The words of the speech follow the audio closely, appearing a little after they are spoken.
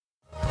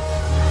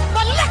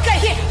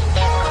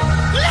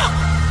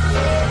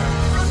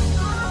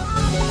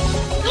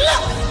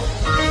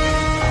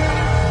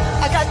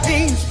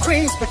Beans,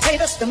 greens,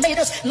 potatoes,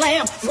 tomatoes,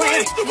 lamb,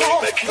 ram,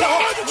 raw,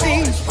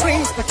 beans,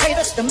 greens,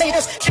 potatoes,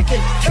 tomatoes, chicken,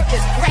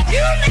 turkeys, rat.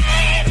 You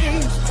name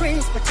it. Beans,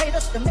 greens,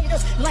 potatoes,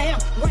 tomatoes, lamb,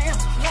 ram,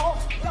 raw.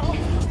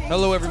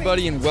 Hello,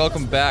 everybody, and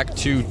welcome back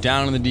to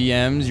Down in the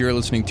DMs. You're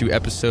listening to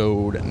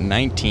episode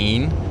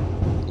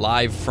 19,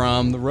 live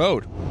from the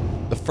road.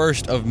 The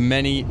first of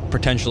many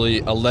potentially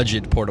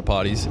alleged porta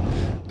potties.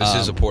 This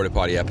is a porta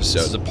potty episode.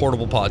 This is a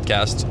portable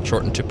podcast,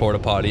 shortened to porta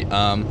potty.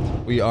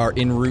 We are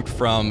en route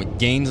from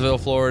Gainesville,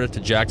 Florida to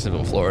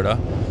Jacksonville, Florida.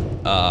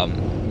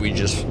 We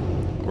just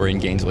were in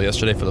Gainesville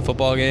yesterday for the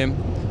football game.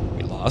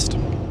 We lost.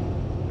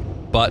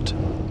 But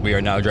we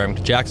are now driving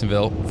to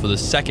Jacksonville for the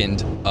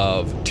second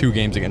of two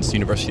games against the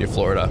University of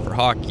Florida for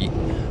hockey,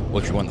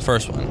 which we won the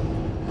first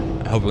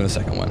one. I hope we win the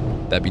second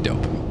one. That'd be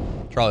dope.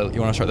 Charlie,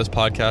 you want to start this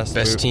podcast?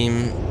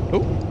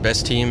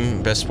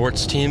 Best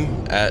sports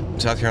team at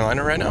South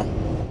Carolina right now?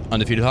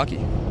 Undefeated hockey.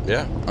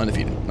 Yeah.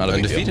 Undefeated. Not a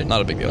big deal.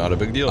 Not a big deal. Not a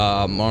big deal.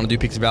 I want to do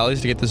Peaks and Valleys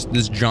to get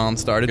this John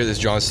started. Get this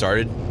John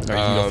started. All right, you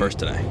can go first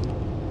today.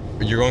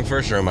 You're going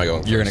first or am I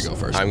going first? You're going to go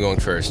first. I'm going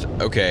first.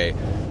 Okay.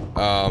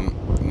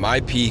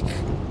 My peak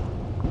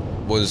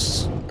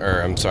was,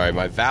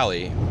 my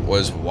valley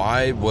was,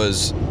 why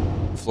was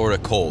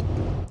Florida cold?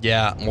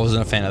 Yeah,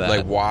 wasn't a fan of that.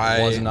 Like,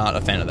 why? Was not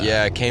a fan of that.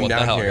 Yeah, I came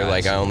down here, guys?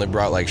 Like, I only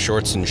brought, like,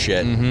 shorts and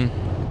shit. And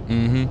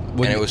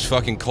it was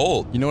fucking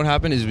cold. You know what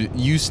happened is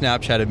you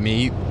Snapchatted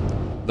me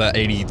the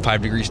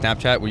 85-degree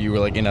Snapchat where you were,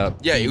 like, in a...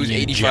 Yeah, it was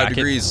 85 jacket.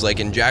 Degrees, like,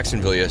 in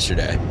Jacksonville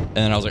yesterday. And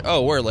then I was like,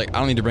 oh, word, like, I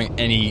don't need to bring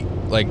any,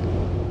 like,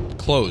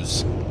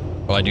 clothes.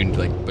 Well, I do need,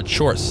 like, but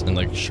shorts and,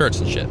 like, shirts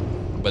and shit.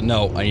 But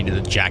no, I needed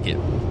a jacket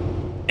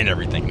and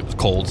everything. It was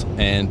cold.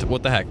 And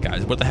what the heck,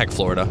 guys? What the heck,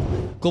 Florida?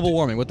 Global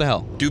warming, what the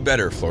hell? Do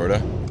better,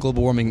 Florida.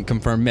 Global warming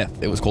confirmed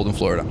myth. It was cold in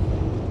Florida.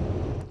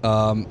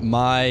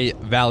 My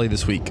valley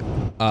this week.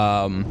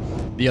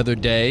 The other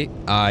day,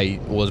 I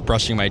was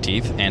brushing my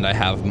teeth, and I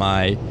have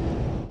my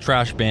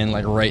trash bin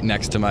like right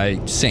next to my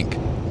sink.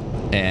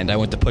 And I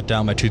went to put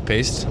down my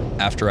toothpaste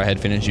after I had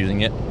finished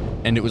using it,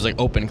 and it was like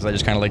open because I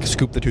just kind of like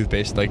scooped the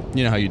toothpaste, like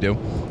you know how you do.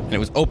 And it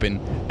was open,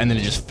 and then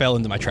it just fell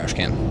into my trash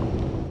can.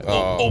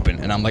 Open,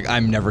 and I'm like,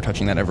 I'm never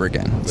touching that ever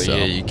again. But so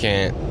yeah, you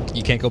can't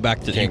go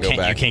back to you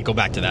can't go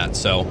back to that.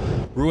 So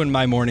ruined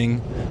my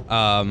morning.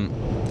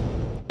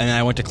 And then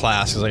I went to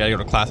class because like I gotta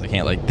go to class. I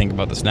can't like think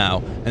about this now.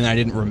 And then I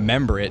didn't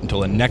remember it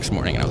until the next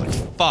morning, and I was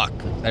like, fuck.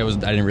 I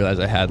didn't realize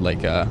I had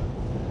like I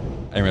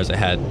didn't realize I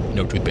had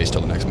no toothpaste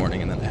till the next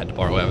morning, and then I had to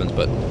borrow Evan's.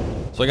 But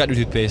so I got new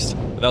toothpaste.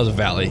 But that was a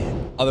valley.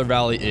 Other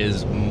valley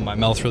is my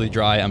mouth's really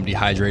dry. I'm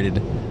dehydrated,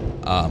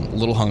 a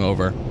little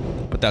hungover,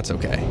 but that's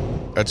okay.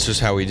 That's just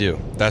how we do.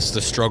 That's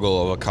the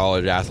struggle of a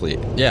college athlete.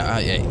 Yeah,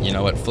 you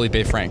know what?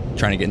 Felipe Frank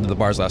trying to get into the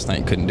bars last night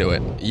and couldn't do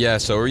it. Yeah,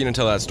 so we're gonna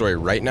tell that story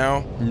right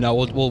now. No,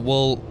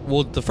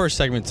 we'll the first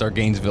segment's our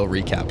Gainesville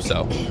recap,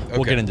 so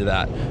we'll get into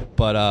that.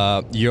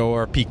 But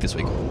your peak this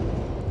week?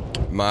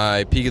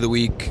 My peak of the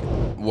week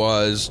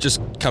was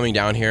just coming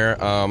down here.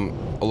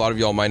 A lot of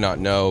y'all might not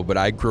know, but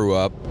I grew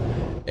up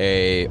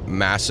a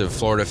massive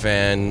Florida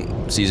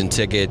fan, season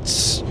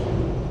tickets,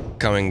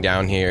 coming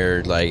down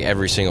here like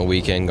every single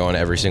weekend, going to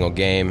every single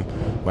game.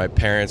 My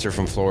parents are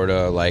from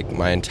Florida, like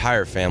my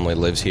entire family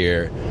lives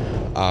here.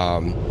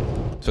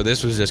 So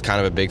this was just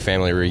kind of a big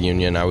family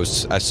reunion. I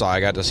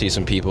got to see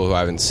some people who I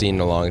haven't seen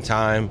in a long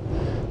time.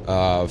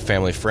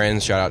 Family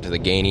friends, shout out to the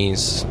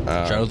Gainies.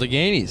 Shout out to the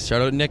Gainies.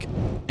 Shout out Nick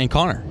and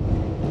Connor.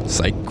 It's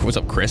like, what's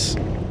up, Chris?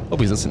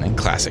 Hope he's listening.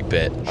 Classic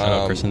bit. Shout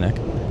out Chris and Nick.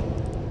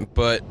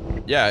 But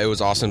yeah, it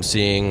was awesome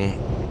seeing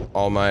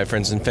all my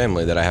friends and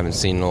family that I haven't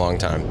seen in a long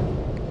time.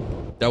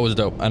 That was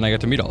dope, and I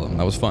got to meet all of them.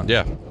 That was fun.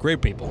 Yeah.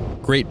 Great people.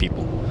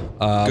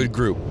 Good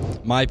group.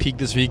 My peak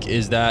this week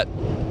is that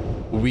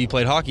we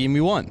played hockey and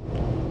we won.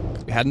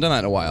 We hadn't done that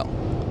in a while.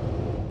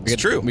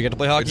 It's true. We got to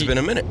play hockey. It's been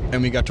a minute.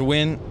 And we got to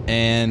win,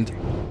 and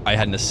I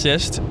had an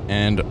assist,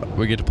 and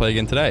we get to play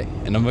again today,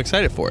 and I'm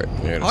excited for it.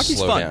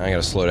 Hockey's fun. I got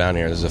to slow down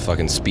here. There's a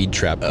fucking speed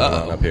trap going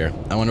on up here.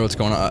 I wonder what's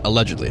going on.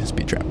 Allegedly, a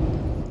speed trap.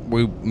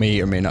 We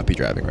may or may not be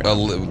driving right now.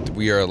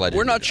 We are allegedly.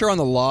 We're not sure on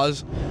the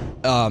laws.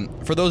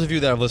 For those of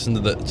you that have listened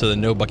to the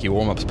No Bucky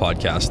Warm-Ups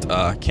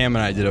podcast, Cam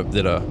and I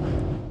did a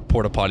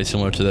porta potty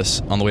similar to this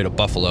on the way to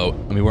Buffalo,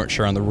 and we weren't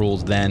sure on the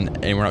rules then,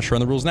 and we're not sure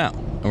on the rules now,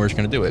 and we're just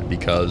going to do it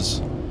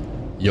because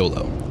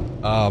YOLO.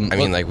 I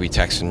mean, like, we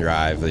text and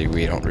drive. Like,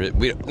 we don't.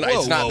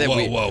 It's not that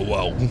we.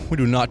 Whoa! We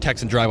do not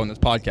text and drive on this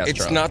podcast. It's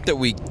Charlie. not that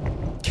we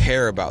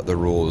care about the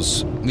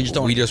rules. We just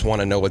don't. We just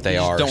want to know what they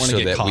are, so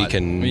that we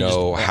can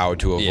know how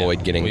to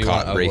avoid getting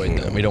caught breaking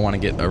them. We don't want to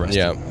get arrested.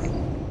 Yeah.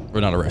 We're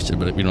not arrested,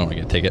 but we don't want to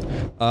get a ticket.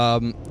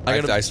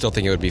 I still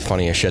think it would be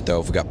funny as shit, though,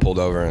 if we got pulled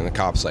over and the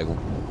cops like,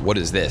 what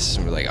is this?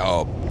 And we're like,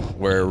 oh,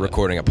 we're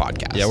recording a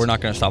podcast. Yeah, we're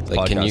not going to stop the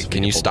podcast.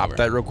 Can you stop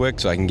that real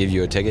quick so I can give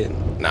you a ticket?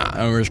 Nah.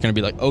 And we're just going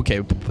to be like,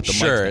 okay, put the mics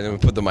down. And then we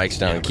put the mics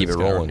down and keep it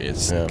rolling.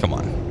 Come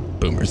on.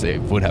 Boomers, they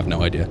would have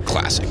no idea.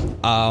 Classic.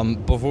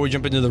 Before we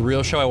jump into the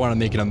real show, I want to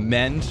make an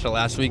amend to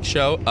last week's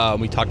show.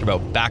 We talked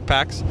about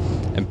backpacks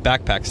and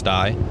backpack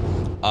dye.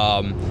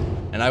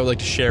 And I would like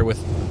to share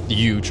with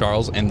you,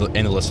 Charles, and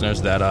the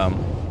listeners that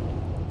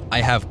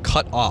I have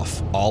cut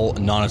off all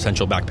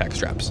non-essential backpack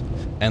straps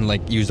and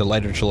like used a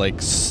lighter to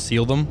like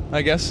seal them,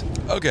 I guess.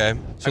 Okay.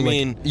 So,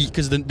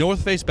 because the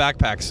North Face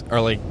backpacks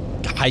are like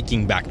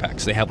hiking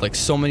backpacks. They have like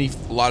so many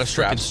a lot of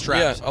straps.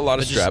 Yeah, a lot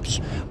of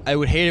straps. I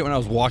would hate it when I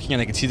was walking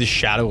and I could see the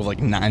shadow of like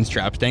 9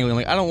 straps dangling.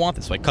 Like, I don't want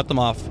this. So I cut them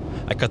off.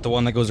 I cut the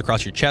one that goes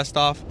across your chest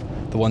off,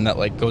 the one that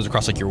like goes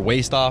across like your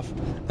waist off,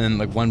 and then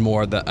like one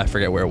more that I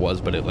forget where it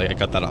was, but I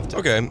cut that off too.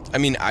 Okay. I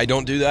mean, I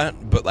don't do that,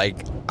 but like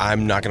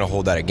I'm not going to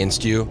hold that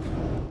against you,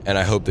 and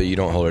I hope that you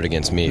don't hold it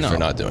against me for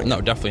not doing it.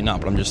 No, definitely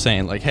not. But I'm just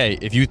saying, like, hey,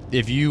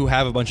 if you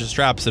have a bunch of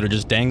straps that are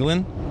just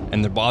dangling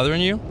and they're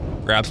bothering you,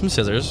 grab some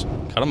scissors,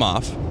 cut them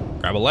off,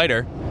 grab a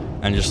lighter,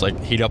 and just like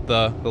heat up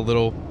the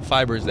little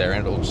fibers there,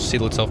 and it'll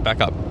seal itself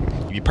back up.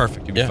 You'd be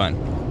perfect. You'd be fine.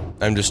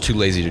 I'm just too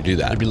lazy to do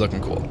that. You'd be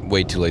looking cool.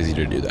 Way too lazy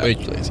to do that. Way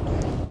too lazy.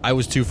 I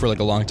was too for like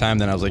a long time.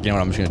 Then I was like, you know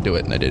what, I'm just gonna do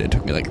it, and I did. It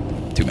took me like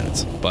 2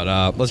 minutes.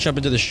 But let's jump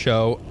into the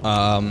show.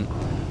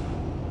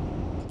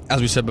 As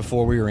we said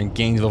before, we were in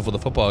Gainesville for the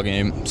football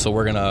game, so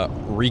we're gonna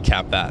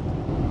recap that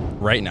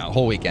right now,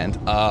 whole weekend.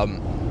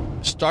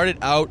 Started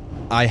out,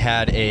 I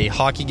had a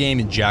hockey game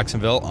in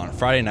Jacksonville on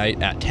Friday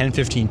night at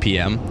 10:15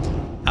 p.m.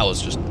 That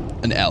was just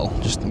an L.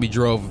 We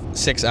drove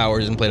 6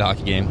 hours and played a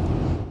hockey game.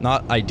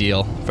 Not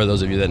ideal for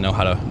those of you that know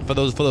how to. For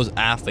those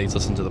athletes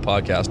listening to the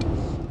podcast,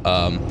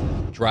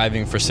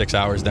 driving for 6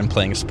 hours then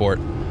playing a sport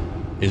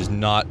is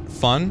not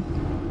fun.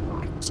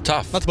 It's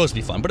tough. Not supposed to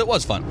be fun, but it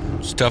was fun.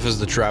 It's tough as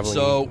the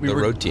traveling,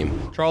 road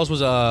team. Charles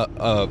was a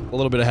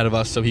little bit ahead of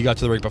us, so he got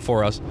to the rink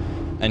before us,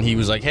 and he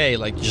was like, "Hey,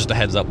 like just a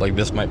heads up, like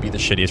this might be the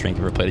shittiest rink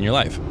you've ever played in your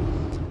life."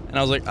 And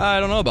I was like, "I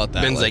don't know about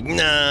that." Ben's like,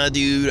 "Nah,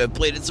 dude, I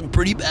played at some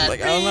pretty bad Like,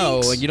 rinks." I don't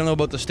know. Like, you don't know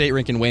about the state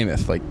rink in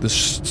Weymouth, like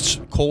the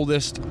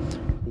coldest,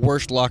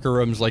 worst locker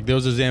rooms. Like, there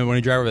was a Zamboni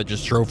driver that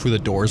just drove through the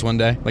doors one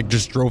day. Like,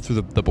 just drove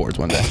through the boards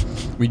one day.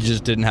 We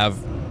just didn't have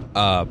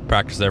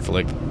practice there for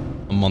like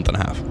a month and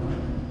a half.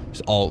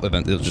 Just all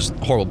event. It was just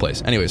a horrible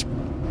place. Anyways,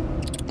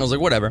 I was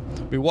like, whatever.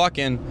 We walk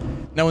in.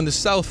 Now in the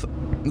South,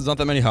 there's not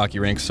that many hockey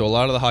rinks, so a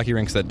lot of the hockey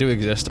rinks that do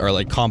exist are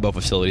like combo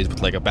facilities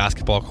with like a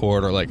basketball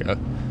court or like a,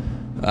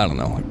 I don't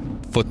know,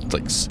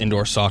 like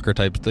indoor soccer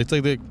type. It's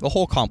like the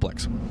whole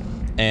complex.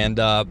 And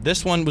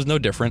this one was no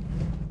different.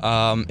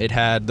 It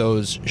had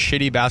those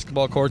shitty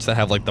basketball courts that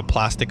have like the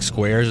plastic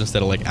squares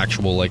instead of like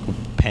actual like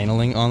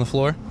paneling on the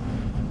floor,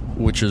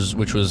 which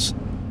was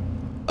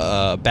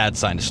a bad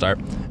sign to start.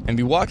 And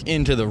we walk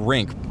into the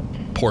rink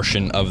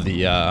portion of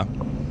the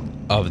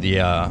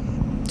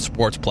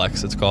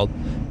sportsplex, it's called,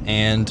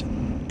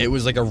 and it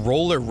was like a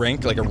roller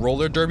rink, like a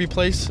roller derby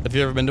place. Have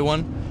you ever been to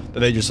one? That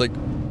they just like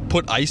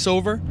put ice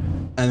over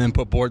and then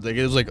put boards. Like,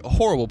 it was like a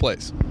horrible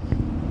place.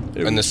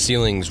 And the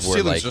ceilings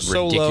were like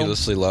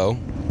ridiculously low.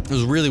 It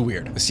was really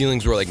weird. The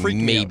ceilings were like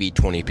maybe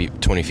 20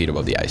 feet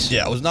above the ice.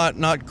 Yeah, it was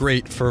not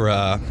great for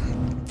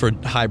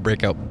high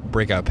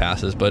breakout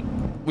passes, but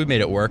we made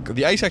it work.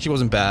 The ice actually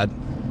wasn't bad.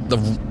 The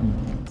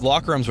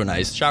locker rooms were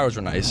nice, showers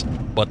were nice,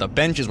 but the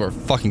benches were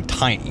fucking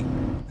tiny.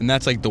 And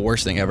that's like the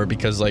worst thing ever,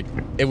 because like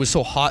it was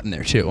so hot in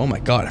there too. Oh my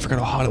god, I forgot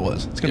how hot it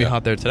was. It's gonna be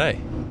hot there today.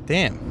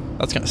 Damn,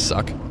 that's gonna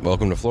suck.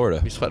 Welcome to Florida.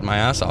 Be sweating my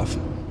ass off.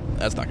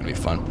 That's not gonna be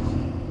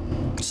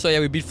fun. So yeah,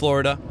 we beat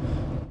Florida.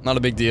 Not a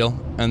big deal.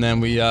 And then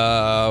we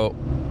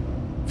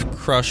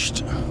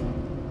crushed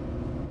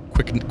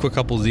quick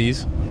couple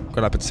Z's.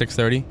 Got up at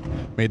 6:30.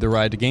 Made the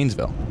ride to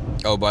Gainesville.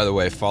 Oh, by the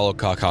way, follow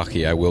Cock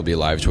Hockey. I will be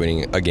live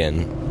tweeting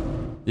again.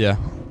 Yeah,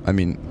 I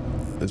mean,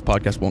 this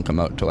podcast won't come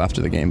out till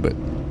after the game, but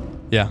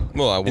yeah.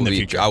 Well, I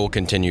will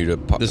continue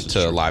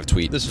to live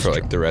tweet for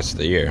like the rest of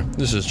the year.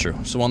 This is true.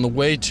 So on the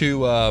way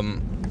to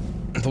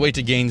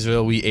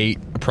Gainesville, we ate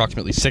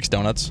approximately 6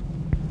 donuts,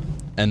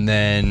 and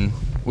then,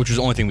 which was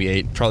the only thing we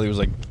ate. Charlie was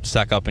like,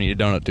 "Stack up and eat a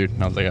donut, dude."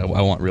 And I was like, "I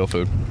want real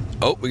food."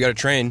 Oh, we got a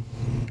train.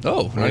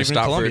 Oh, we're not even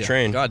stop for a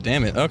train. God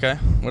damn it. Okay,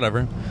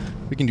 whatever.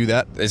 We can do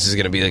that. This is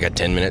gonna be like a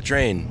 10-minute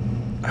train.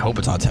 I hope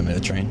it's not a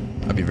 10-minute train.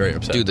 I'd be very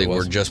upset. Dude, like,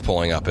 we're just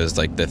pulling up as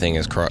like the thing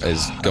is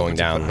going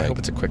down. I hope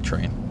it's a quick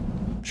train.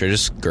 Should I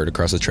just skirt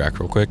across the track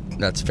real quick?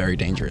 That's very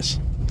dangerous.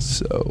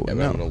 So I'm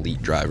an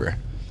elite driver.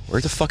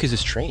 Where the fuck is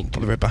this train?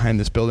 Probably right behind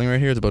this building right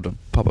here. It's about to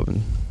pop up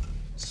and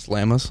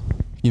slam us.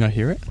 You not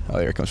hear it? Oh,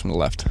 here it comes from the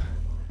left.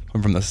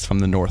 From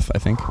the north, I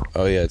think.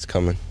 Oh yeah, it's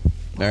coming.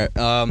 All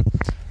right.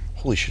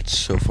 Holy shit, it's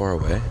so far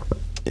away.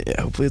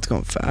 Yeah, hopefully it's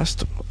going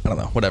fast. I don't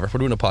know. Whatever. We're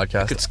doing a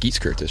podcast. I could skeet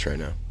skirt this right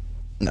now.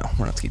 No,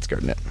 we're not skeet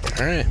skirting it.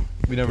 All right.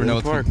 We never know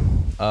what's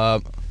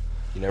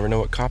you never know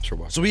what cops are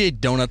watching. So we ate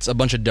donuts, a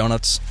bunch of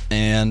donuts,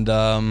 and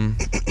I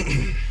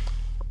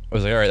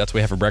was like, all right, that's what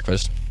we have for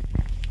breakfast.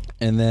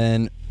 And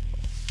then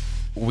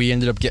we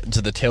ended up getting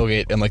to the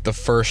tailgate, and like the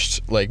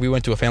first, like, we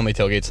went to a family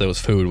tailgate, so there was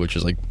food, which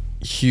is like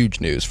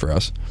huge news for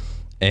us.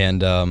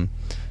 And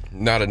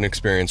not an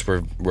experience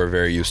we're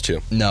very used to.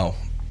 No,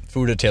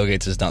 food at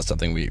tailgates is not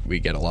something we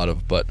get a lot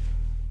of. But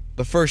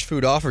the first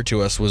food offered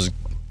to us was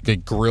the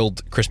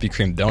grilled Krispy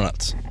Kreme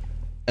donuts,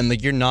 and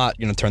like, you're not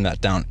gonna turn that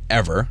down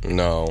ever.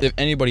 No. If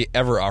anybody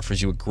ever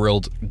offers you a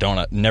grilled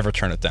donut, never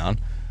turn it down.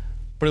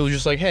 But it was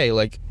just like, hey,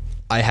 like,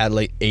 I had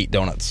like 8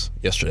 donuts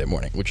yesterday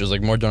morning, which is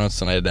like more donuts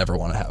than I'd ever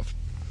want to have.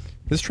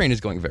 This train is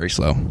going very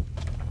slow.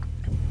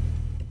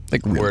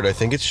 Like really. Word, I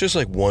think it's just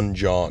like one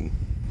John.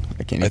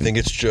 I can't. I think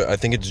it's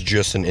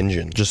just an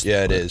engine.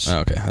 Yeah, it is. Oh,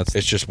 okay,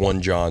 It's just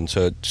one John,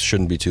 so it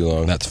shouldn't be too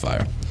long. that's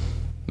fire.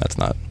 That's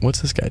not.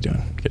 What's this guy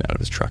doing? Getting out of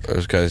his truck.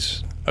 Those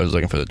guys. I was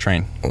looking for the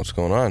train. What's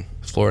going on?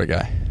 This Florida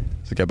guy.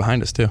 There's a guy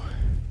behind us too.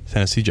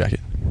 Tennessee jacket.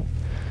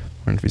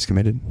 Wonder if he's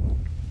committed.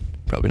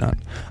 Probably not.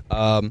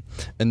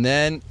 And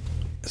then,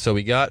 so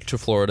we got to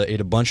Florida,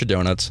 ate a bunch of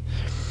donuts.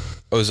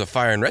 Oh, it was a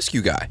fire and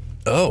rescue guy.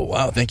 Oh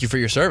wow! Thank you for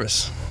your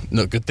service.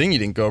 No, good thing you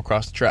didn't go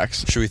across the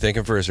tracks. Should we thank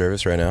him for his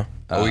service right now?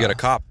 We got a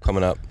cop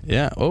coming up.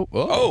 Yeah.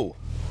 Oh.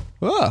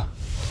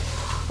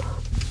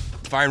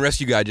 Fire and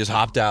rescue guy just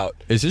hopped out,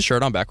 Is his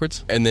shirt on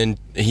backwards? and then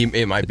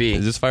it might be.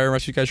 Is this fire and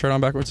rescue guy's shirt on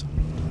backwards? I All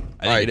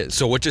think right, it is.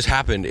 so what just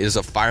happened is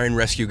a fire and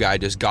rescue guy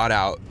just got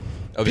out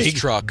of his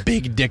truck,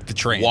 Big dick the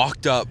train.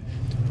 walked up,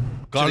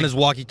 Got on his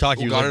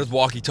walkie-talkie. got on his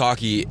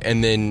walkie-talkie,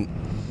 and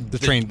then The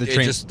train. it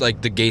just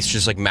like the gates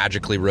just like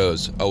magically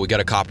rose. Oh, we got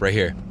a cop right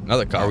here.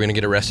 Another cop. Are we gonna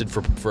get arrested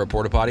for a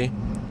porta potty?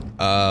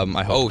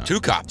 I hope. Oh, not. 2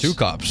 cops. 2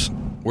 cops.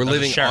 We're That's a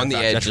living sheriff. on the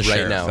That's edge a right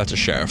sheriff. now. That's a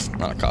sheriff,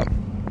 not a cop.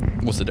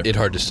 What's the difference? It's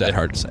hard to say. It's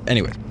hard to say.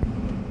 Anyways,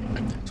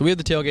 so we had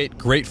the tailgate.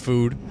 Great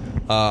food.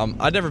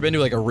 I'd never been to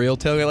like a real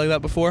tailgate like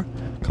that before.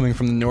 Coming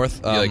from the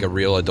north, Yeah, like a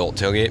real adult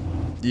tailgate.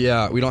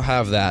 yeah, we don't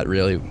have that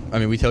really. I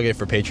mean, we tailgate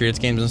for Patriots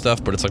games and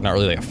stuff, but it's like not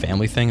really like a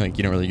family thing. Like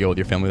you don't really go with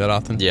your family that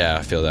often. Yeah,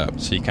 I feel that.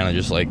 So you kind of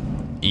just like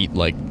eat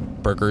like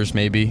burgers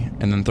maybe,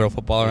 and then throw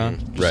football around.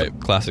 Just, right. like,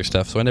 classic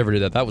stuff. So I never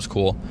did that. That was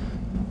cool.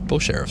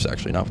 Both sheriffs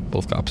actually, not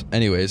both cops.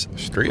 Anyways,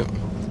 There's 3 of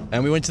them.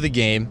 and we went to the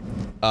game.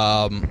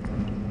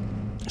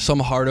 Some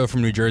hardo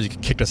from New Jersey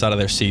kicked us out of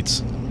their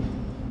seats.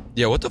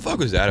 Yeah, what the fuck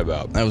was that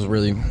about? That was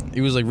really, he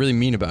was like really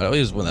mean about it. He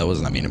was one that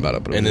wasn't that mean about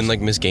it, but it And was, then like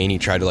Miss Gainey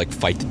tried to like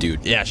fight the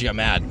dude. yeah, she got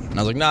mad, and I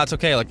was like, nah, it's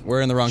okay. Like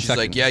we're in the wrong She's section.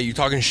 like, yeah, you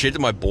talking shit to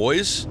my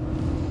boys?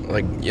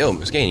 Like, yo,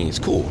 Miss Gainey, it's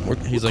cool.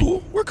 He's we're like-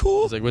 cool. We're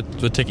cool. He's like,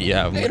 what ticket you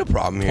have? I'm Ain't like, a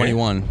problem here.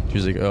 21. She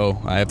was like, oh,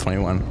 I have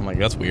 21. I'm like,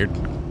 that's weird.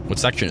 What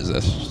section is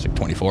this? She's like,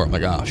 24. I'm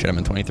like, oh shit, I'm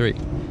in 23.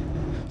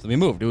 So we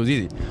moved. It was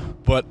easy,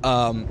 but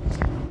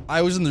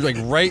I was in the, like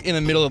right in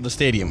the middle of the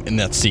stadium in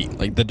that seat,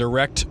 like the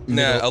direct. Nah,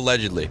 middle.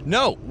 allegedly.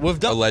 No, we've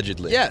done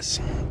Allegedly. Yes,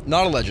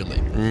 not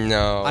allegedly.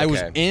 No, I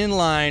was okay. in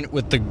line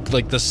with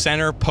the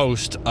center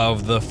post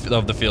of the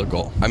field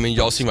goal. I mean,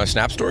 y'all see my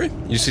snap story?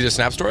 You see the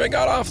snap story I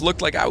got off?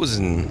 Looked like I was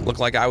in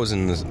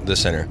the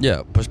center.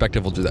 Yeah,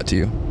 perspective will do that to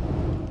you.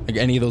 Like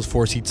any of those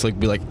 4 seats, like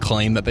be like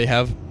claim that they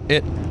have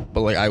it,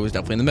 but like I was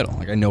definitely in the middle.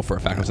 Like I know for a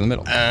fact I was in the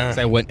middle. 'Cause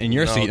I went in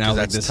your seat and I was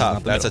like, that's this tough. is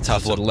not the That's a middle.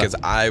 tough This is look to the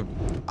because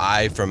left.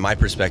 I, from my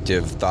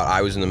perspective, thought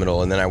I was in the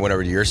middle, and then I went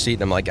over to your seat,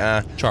 and I'm like,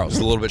 Charles,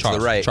 it's a little bit Charles, to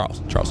the right. Charles,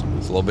 It's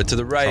a little bit to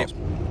the right, Charles.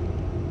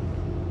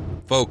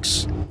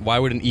 folks. Why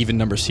would an even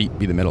number seat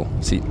be the middle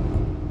seat?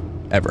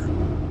 Ever.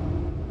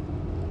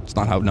 It's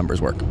not how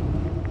numbers work.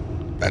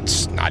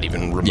 That's not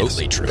even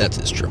remotely true. That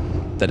is true.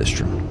 That is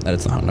true. That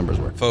is not how numbers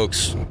work.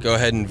 Folks, go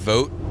ahead and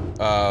vote.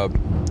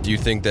 Do you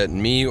think that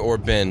me or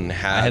Ben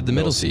had I had the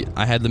middle seat.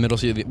 I had the middle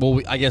seat. Well,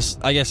 I guess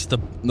the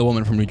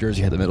woman from New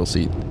Jersey had the middle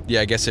seat.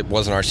 Yeah, I guess it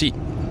wasn't our seat.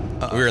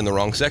 We were in the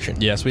wrong section.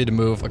 Yes, we had to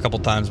move a couple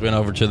times. We went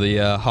over to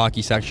the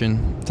hockey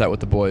section. Sat with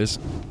the boys.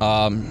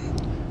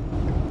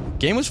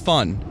 Game was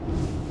fun.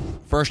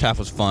 First half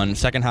was fun.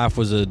 Second half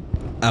was a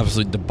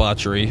absolute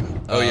debauchery.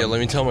 Oh yeah, let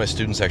me tell my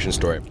student section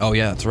story. Oh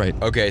yeah, that's right.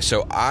 Okay,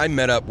 so I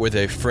met up with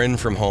a friend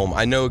from home.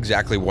 I know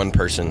exactly one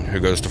person who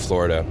goes to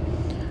Florida.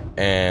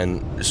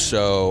 And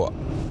so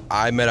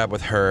I met up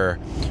with her,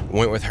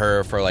 went with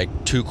her for like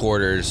 2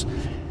 quarters,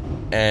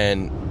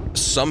 and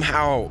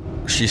somehow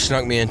she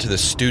snuck me into the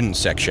student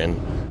section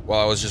while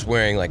I was just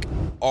wearing like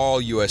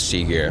all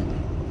USC gear.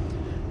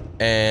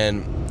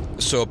 And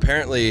so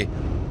apparently,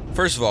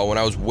 first of all, when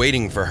I was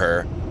waiting for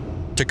her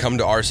to come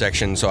to our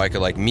section so I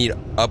could like meet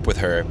up with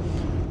her,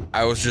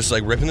 I was just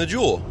like ripping the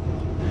jewel.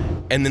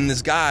 And then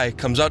this guy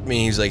comes up to me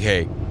and he's like,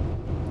 hey,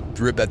 if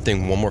you rip that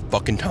thing one more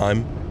fucking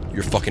time,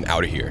 you're fucking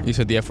out of here. You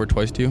said the F word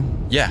twice too?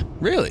 Yeah.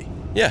 Really?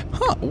 Yeah.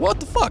 Huh? What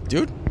the fuck,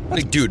 dude?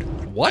 Like, dude,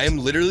 What? I am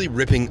literally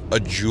ripping a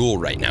jewel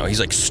right now. He's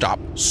like, stop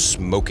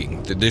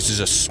smoking. This is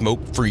a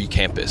smoke-free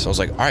campus. I was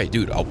like, all right,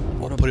 dude, I'll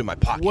put it in my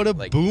pocket. What a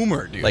like,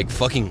 boomer, dude. Like,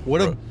 fucking...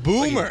 What a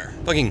boomer.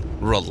 Fucking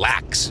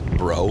relax,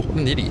 bro. What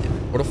an idiot.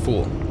 What a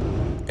fool.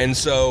 And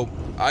so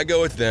I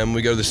go with them.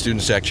 We go to the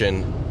student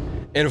section.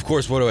 And, of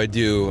course, what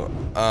do?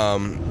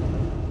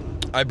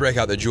 I break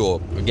out the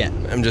jewel.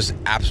 Again. I'm just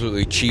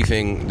absolutely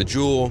chiefing the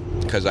jewel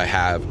because I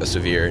have a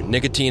severe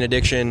nicotine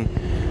addiction.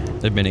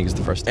 Admitting is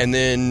the first step. And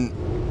then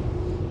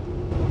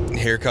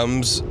here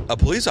comes a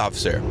police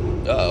officer.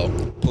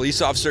 Uh-oh.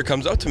 Police officer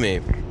comes up to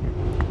me.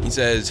 He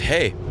says,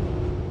 hey,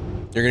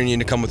 you're going to need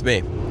to come with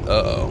me.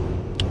 Uh-oh.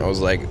 I was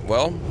like,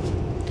 well,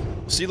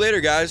 see you later,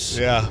 guys.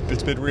 Yeah,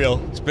 it's been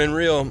real. It's been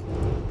real.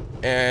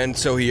 And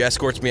so he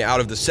escorts me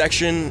out of the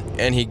section,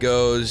 and he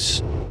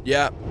goes,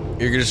 yeah,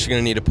 you're just going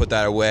to need to put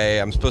that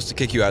away. I'm supposed to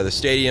kick you out of the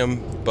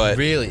stadium, but...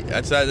 Really?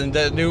 That's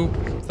that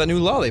new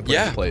law they put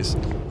Yeah. in place.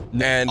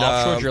 And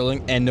offshore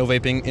drilling and no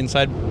vaping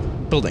inside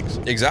buildings.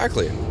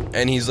 Exactly.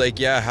 And he's like,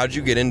 yeah, how'd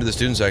you get into the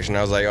student section?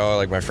 I was like, oh,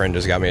 like my friend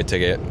just got me a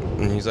ticket.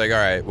 And he's like, all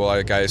right, well,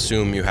 like I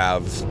assume you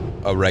have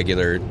a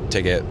regular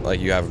ticket, like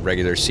you have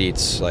regular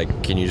seats.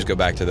 Like, can you just go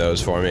back to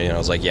those for me? And I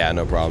was like, yeah,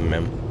 no problem,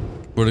 man.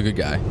 What a good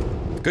guy.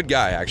 Good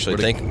guy, actually.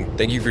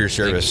 Thank you for your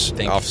service,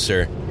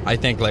 officer. I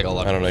thank like a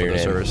lot of people for their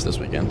service this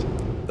weekend.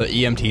 The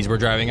EMTs were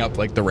driving up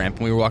like the ramp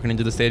when we were walking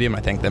into the stadium.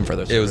 I thank them for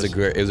their service.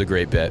 It was a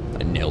great bit.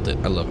 I nailed it.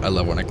 I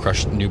love when I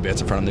crush new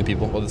bits in front of new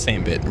people. Well, the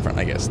same bit in front,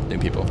 I guess, new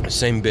people.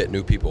 Same bit,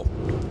 new people.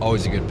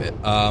 Always a good bit.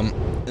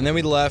 And then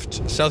we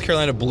left. South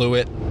Carolina blew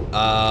it.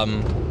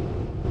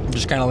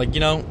 Just kind of like,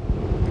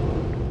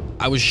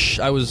 I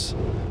was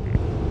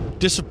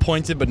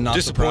disappointed but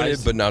not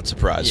surprised. But not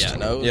surprised. Yeah,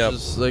 no. It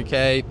was just like,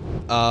 hey,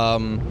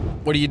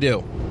 what do you do?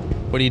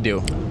 What do you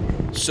do?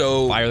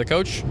 So fire the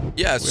coach?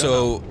 Yeah.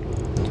 So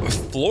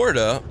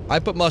Florida. I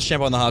put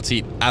Muschamp on the hot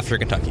seat after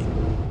Kentucky.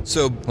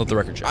 So let the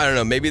record show. I don't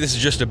know. Maybe this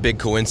is just a big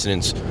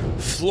coincidence.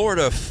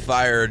 Florida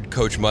fired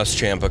Coach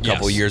Muschamp a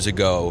couple years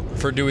ago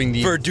for doing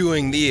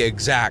the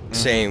exact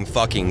same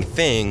fucking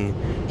thing,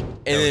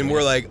 and then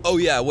we're like, oh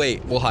yeah,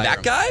 wait, we'll hire that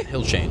him. guy.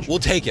 He'll change. We'll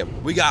take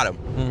him. We got him.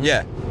 Mm-hmm.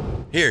 Yeah.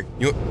 Here,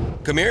 you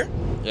come here.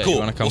 Yeah, cool. You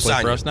want to come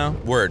play for us now?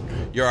 Word.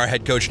 You're our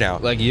head coach now.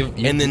 Like you.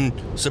 And then,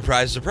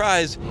 surprise,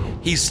 surprise,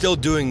 he's still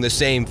doing the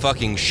same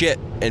fucking shit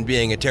and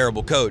being a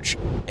terrible coach,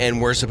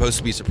 and we're supposed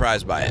to be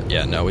surprised by it.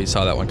 Yeah, no, we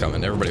saw that one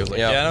coming. Everybody was like,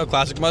 yeah, no,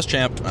 classic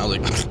Muschamp. And I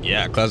was like,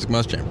 yeah, classic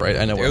Muschamp, right?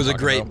 I know what it was a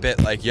great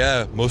bit, like,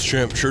 yeah,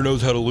 Muschamp sure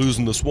knows how to lose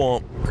in the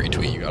swamp. Great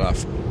tweet you got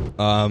off.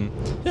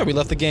 Yeah, we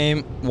left the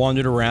game,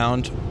 wandered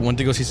around, went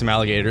to go see some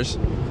alligators.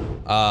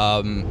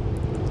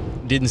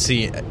 Didn't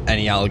see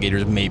any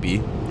alligators,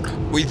 maybe.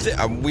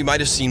 We might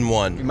have seen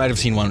one. We might have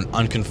seen one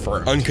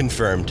unconfirmed.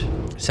 Unconfirmed.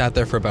 Sat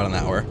there for about an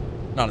hour.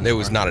 It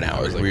was not an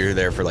hour. We were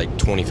there for like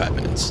 25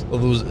 minutes.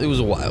 Well, it was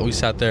a while. We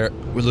sat there.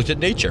 We looked at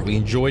nature. We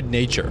enjoyed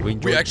nature.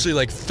 We actually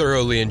like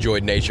thoroughly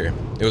enjoyed nature.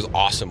 It was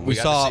awesome. We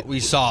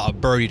saw a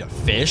bird eat a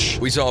fish.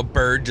 We saw a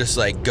bird just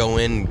like go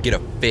in and get a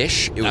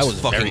fish. It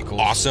was fucking very cool.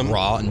 Awesome.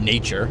 Raw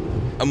nature.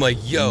 I'm like,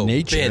 yo,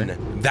 nature.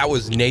 Ben, that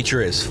was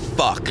nature as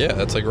fuck. Yeah,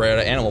 that's like right out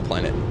of Animal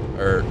Planet.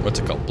 Or what's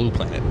it called? Blue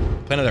Planet.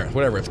 Planet Earth.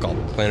 Whatever it's called.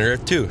 Planet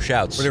Earth 2.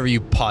 Shouts. Whatever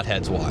you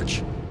potheads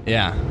watch.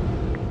 Yeah.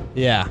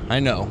 Yeah, I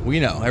know.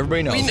 We know.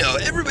 Everybody knows. We know.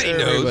 Everybody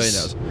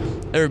knows.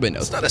 Everybody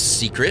knows. It's not a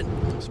secret.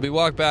 So we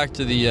walked back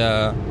to the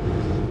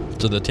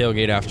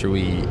tailgate after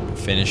we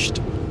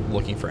finished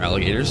looking for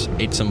alligators.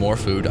 Ate some more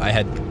food. I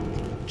had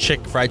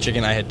fried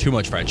chicken. I had too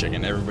much fried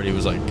chicken. Everybody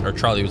was like, or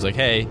Charlie was like,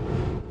 hey,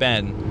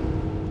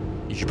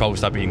 Ben, you should probably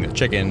stop eating the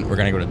chicken. We're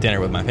going to go to dinner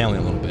with my family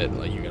in a little bit.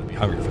 Like, you got to be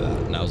hungry for that.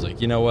 And I was like,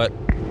 you know what?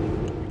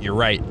 You're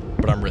right,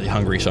 but I'm really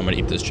hungry, so I'm going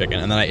to eat this chicken.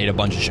 And then I ate a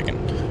bunch of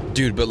chicken.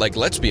 Dude, but like,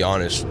 let's be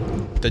honest.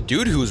 The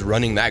dude who was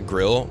running that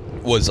grill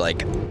was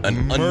like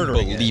an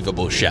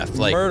unbelievable chef.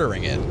 Like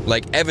murdering it.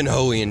 Like Evan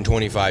Hoey in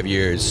 25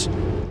 years.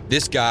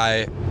 This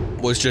guy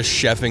was just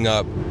chefing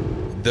up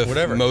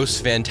the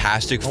most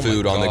fantastic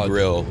food on the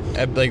grill.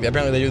 Like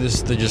apparently they do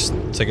this.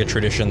 It's like a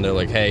tradition. They're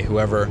like, hey,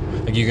 whoever,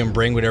 like you can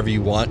bring whatever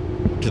you want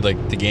to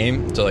like the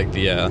game, to like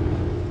the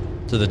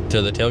to the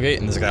tailgate,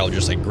 and this guy will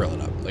just like grill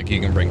it up. Like you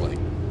can bring like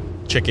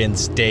chicken,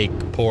 steak,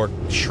 pork,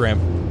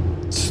 shrimp.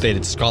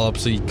 Stated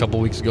scallops a couple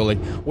weeks ago, like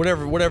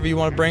whatever you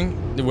want to bring,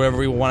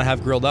 whatever you want to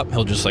have grilled up,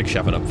 he'll just like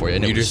chef it up for you.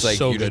 And you just like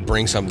you just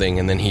bring something,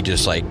 and then he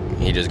just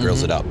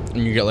grills it up.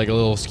 And you get like a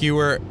little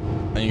skewer,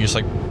 and you just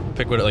like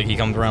pick what like he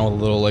comes around with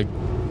a little like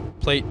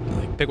plate,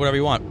 like pick whatever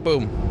you want.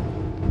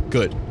 Boom,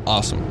 good,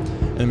 awesome.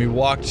 And then we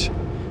walked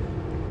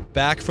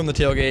back from the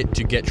tailgate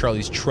to get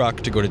Charlie's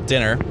truck to go to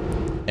dinner.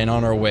 And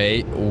on our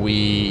way,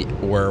 we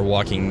were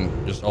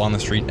walking just on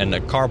the street, and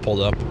a car pulled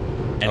up.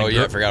 And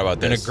I forgot about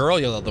this. And a girl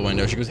yelled out the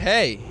window. She goes,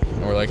 hey.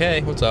 And we're like, hey,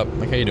 what's up? I'm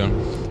like, how you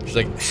doing? She's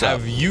like,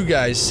 have you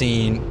guys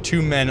seen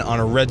two men on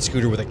a red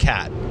scooter with a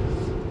cat?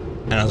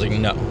 And I was like,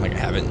 no, like I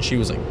haven't. And she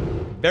was like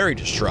very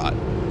distraught.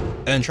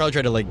 And then Charlie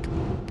tried to like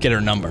get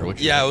her number.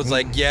 I was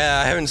like,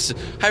 I haven't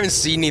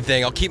seen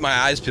anything. I'll keep my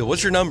eyes peeled.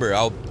 What's your number?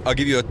 I'll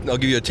give you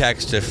a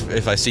text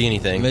if I see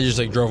anything. And they just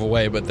like drove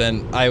away. But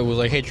then I was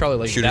like, hey Charlie,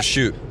 like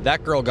shoot.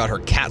 That girl got her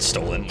cat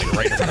stolen like,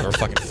 right in front of her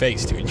fucking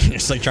face, dude.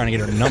 Just like trying to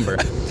get her number.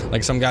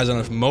 Like some guys on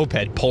a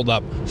moped pulled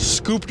up,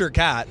 scooped her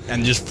cat,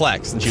 and just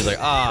flexed. And she was like,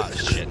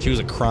 shit. She was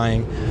like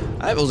crying.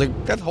 I was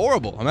like, that's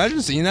horrible.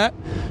 Imagine seeing that.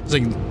 It's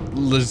like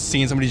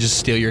seeing somebody just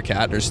steal your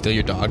cat or steal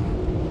your dog.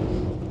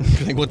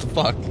 Like, what the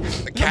fuck?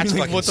 Cats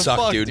fucking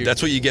suck, dude.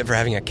 That's what you get for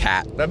having a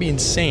cat. That'd be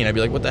insane. I'd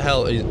be like, what the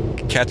hell?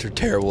 Cats are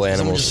terrible animals.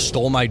 Someone just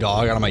stole my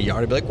dog out of my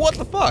yard. I'd be like, what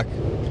the fuck?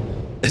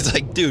 It's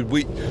like, dude,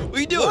 what are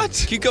you doing?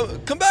 What? Can you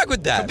come back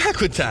with that? Come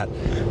back with that.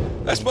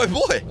 That's my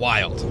boy.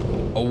 Wild.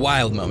 A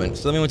wild moment.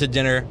 So then we went to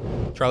dinner,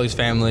 Charlie's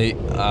family,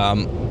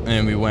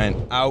 and we went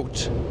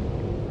out,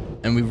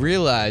 and we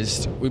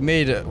realized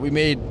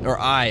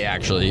I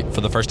actually,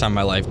 for the first time in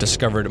my life,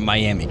 discovered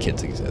Miami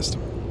kids exist.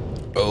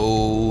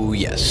 Oh,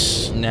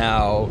 yes.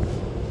 Now,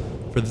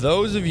 for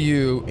those of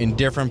you in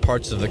different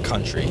parts of the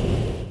country,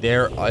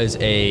 there is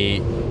a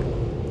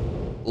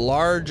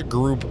large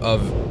group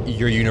of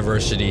your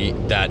university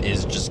that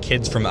is just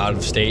kids from out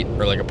of state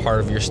or like a part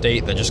of your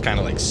state that just kind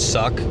of like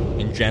suck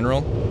in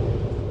general.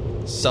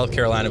 South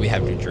Carolina, we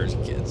have New Jersey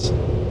kids.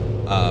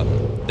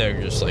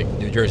 They're just like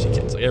New Jersey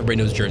kids. Like everybody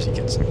knows Jersey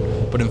kids.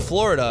 But in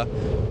Florida,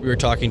 we were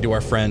talking to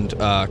our friend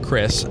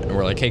Chris, and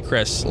we're like, "Hey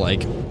Chris,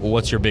 like,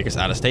 what's your biggest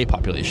out-of-state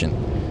population?"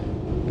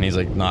 And he's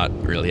like, "Not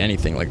really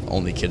anything. Like,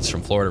 only kids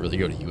from Florida really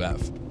go to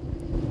UF."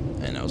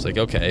 And I was like,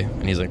 "Okay."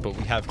 And he's like, "But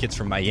we have kids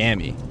from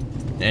Miami."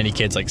 Any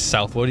kids like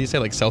south? What do you say?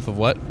 Like south of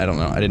what? I don't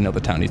know. I didn't know the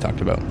town he talked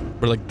about.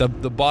 But like the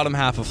bottom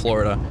half of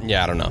Florida.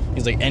 Yeah, I don't know.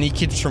 He's like, any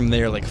kids from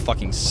there like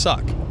fucking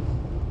suck.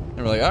 And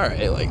we're like, all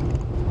right, like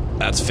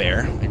that's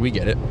fair. Like we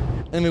get it.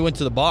 And then we went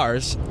to the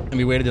bars and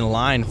we waited in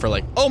line for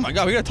like, oh my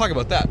god, we gotta talk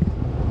about that.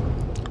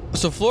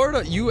 So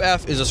Florida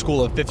UF is a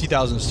school of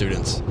 50,000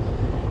 students,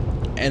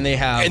 and they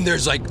have And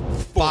there's like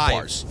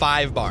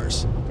five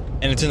bars,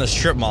 and it's in a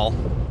strip mall.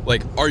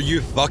 Like, are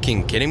you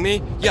fucking kidding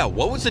me? Yeah,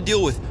 what was the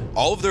deal with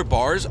all of their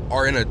bars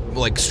are in a,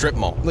 like, strip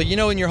mall? Like, you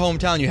know, in your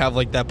hometown, you have,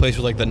 like, that place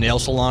with, like, the nail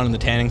salon and the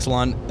tanning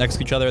salon next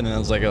to each other, and then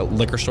there's, like, a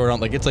liquor store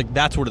down. Like, it's, like,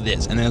 that's what it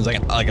is. And then there's,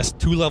 like a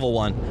two-level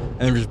one, and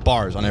then there's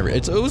bars on every...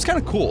 It was kind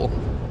of cool,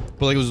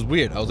 but, like, it was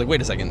weird. I was like,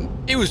 wait a second.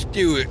 I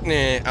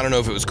don't know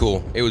if it was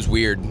cool. It was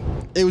weird.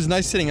 It was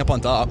nice sitting up on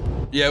top.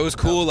 Yeah, it was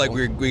cool. Like,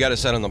 we got to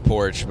sit on the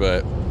porch,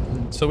 but...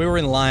 So we were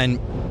in line.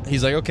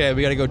 He's like, okay,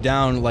 we got to go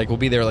down. Like, we'll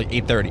be there, like,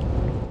 8:30.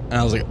 And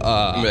I was like,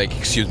 I'm like,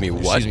 excuse me,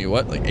 what? Excuse me,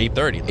 what? Like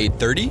 8:30.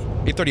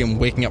 8:30? 8:30, I'm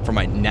waking up from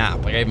my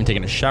nap. Like, I haven't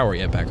taken a shower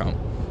yet back home.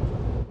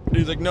 And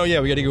he's like, no, yeah,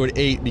 we got to go at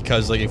 8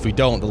 because, like, if we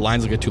don't, the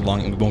lines will get too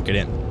long and we won't get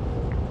in.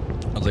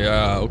 I was like,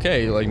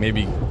 okay, like,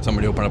 maybe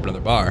somebody open up another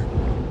bar.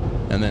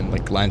 And then,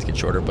 like, lines get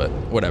shorter, but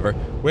whatever.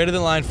 Waited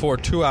in line for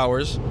 2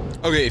 hours.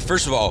 Okay,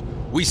 first of all,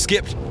 we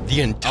skipped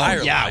the entire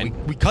line. Yeah,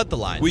 we cut the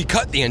line. We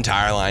cut the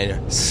entire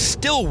line.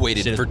 Still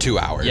waited for 2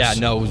 hours. Yeah,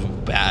 no, it was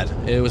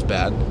bad. It was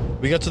bad.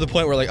 We got to the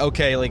point where, like,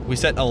 okay, like, we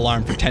set an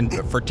alarm for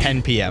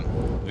 10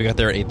 p.m. We got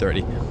there at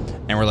 8:30.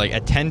 And we're like,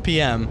 at 10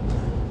 p.m.,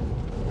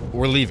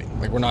 we're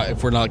leaving. Like, we're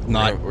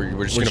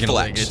just gonna flex.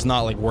 Like, it's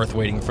not, like, worth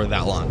waiting for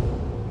that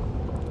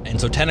long. And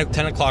so 10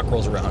 o'clock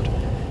rolls around,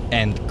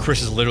 and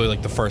Chris is literally,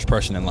 like, the first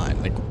person in line,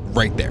 like,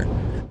 right there.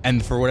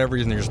 And for whatever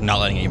reason, they're just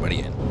not letting anybody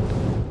in.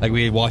 Like,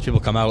 we watch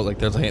people come out, like,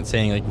 they're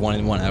saying, like, one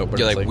in, one out.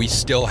 But yeah, it's like, we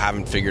still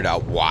haven't figured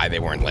out why they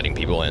weren't letting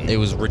people in. It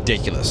was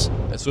ridiculous.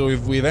 So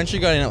we eventually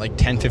got in at, like,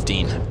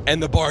 10:15.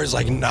 And the bar is,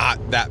 like,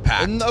 not that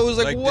packed. And I was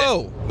like,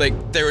 whoa.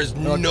 There is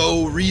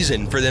no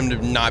reason for them to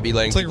not be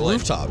letting It's like people in.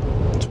 rooftop.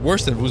 It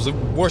was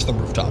worse than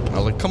rooftop. And I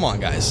was like, come on,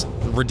 guys.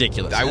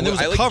 Ridiculous. And there was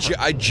a cover.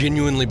 I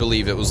genuinely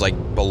believe it was,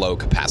 like, below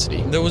capacity.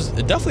 It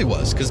definitely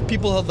was, because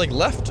people had, like,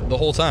 left the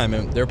whole time,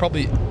 and they were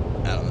probably...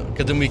 I don't know.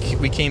 Because then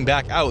we came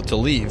back out to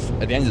leave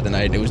at the end of the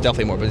night, and it was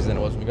definitely more busy than it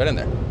was when we got in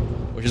there.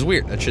 Which is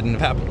weird. That shouldn't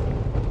have happened.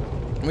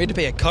 And we had to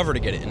pay a cover to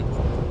get in,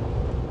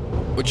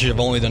 which I've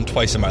only done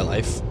twice in my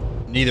life.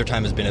 Neither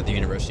time has been at the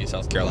University of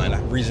South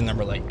Carolina. Reason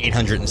number, like,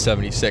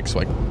 876.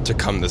 Like, to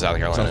come to South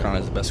Carolina. South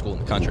Carolina is the best school in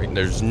the country.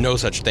 There's no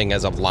such thing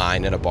as a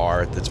line in a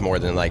bar that's more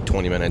than, like,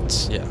 20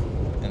 minutes. Yeah.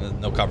 And then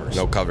no covers.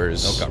 No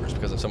covers. No covers.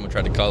 Because if someone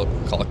tried to call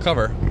a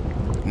cover,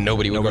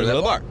 nobody would go to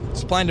that bar.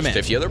 Supply and demand.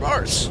 50 other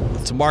bars.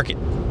 It's a market.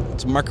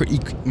 It's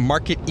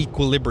market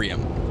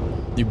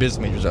equilibrium. You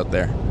business majors out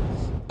there.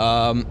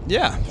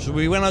 Yeah. So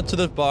we went out to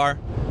the bar,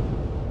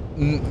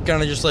 kind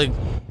of just like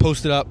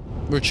posted up.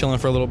 We were chilling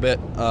for a little bit.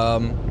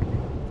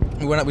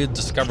 We went out. We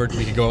discovered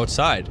we could go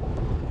outside,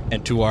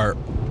 and to our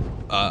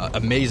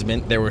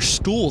amazement, there were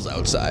stools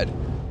outside.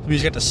 We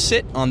just got to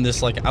sit on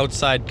this like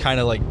outside kind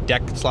of like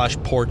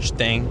deck/porch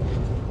thing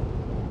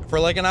for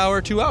like an hour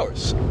or 2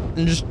 hours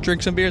and just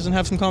drink some beers and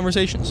have some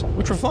conversations,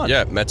 which were fun.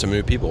 Yeah, met some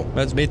new people.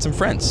 Made some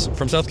friends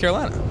from South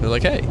Carolina. They're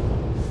like, hey,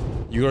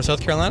 you go to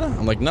South Carolina?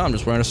 I'm like, no, I'm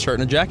just wearing a shirt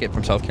and a jacket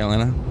from South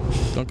Carolina.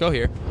 Don't go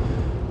here.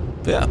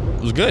 But yeah,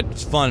 it was good. It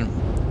was fun.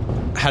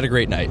 Had a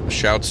great night.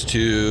 Shouts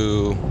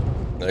to...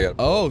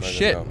 Oh,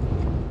 shit.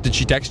 Did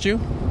she text you?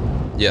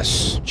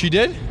 Yes. She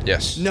did?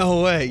 Yes.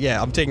 No way.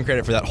 Yeah, I'm taking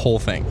credit for that whole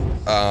thing.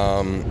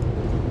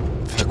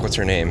 Fuck, what's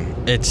her name?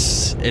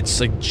 It's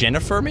like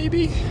Jennifer,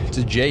 maybe? It's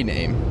a J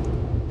name.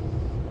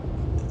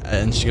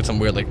 And she got some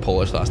weird, like,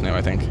 Polish last name,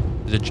 I think.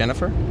 Is it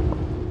Jennifer?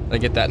 Did I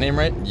get that name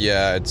right?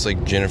 Yeah, it's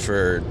like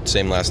Jennifer,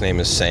 same last name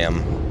as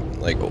Sam.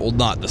 Like, well,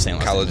 not the same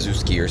last name.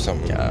 Kalazewski or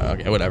something. Yeah,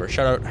 okay, whatever.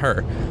 Shout out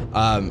her.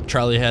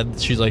 Charlie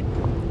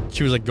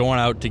she was like going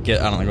out to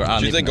get, I don't know.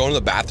 She was like going to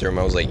the bathroom.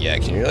 I was like, yeah,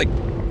 can you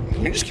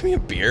just give me a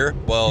beer?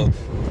 Well,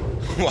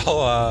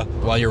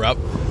 while you're up.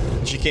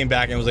 She came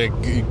back and was like,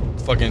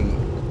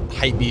 fucking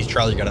hype beast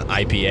Charlie got an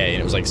IPA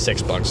and it was like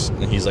 $6.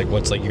 And he's like,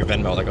 what's like your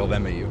Venmo? Like, I'll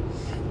Venmo you.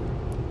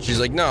 She's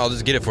like, no, I'll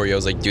just get it for you. I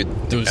was like, dude,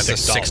 that's a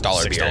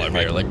 $6 beer. $6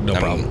 beer. Like, no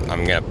problem.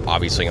 I'm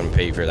obviously gonna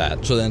pay you for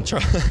that. So then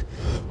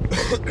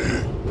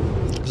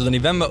he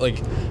Venmo, like,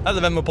 had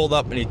the Venmo pulled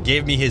up and he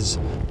gave me his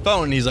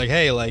phone and he's like,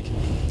 hey, like,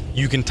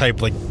 you can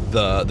type like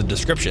the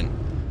description.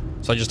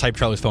 So I just typed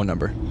Charlie's phone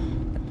number.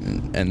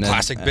 And then,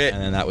 classic bit.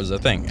 And then that was the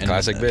thing. And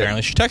classic bit.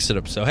 Apparently she texted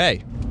him. So,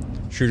 hey,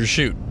 shoot or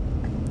shoot.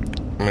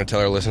 going to tell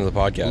her to listen to the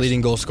podcast.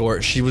 Leading goal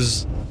scorer.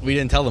 We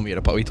didn't tell them we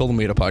had we told them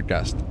we had a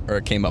podcast, or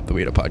it came up that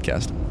we had a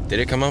podcast. Did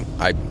it come up?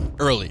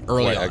 Early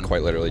I on.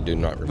 quite literally do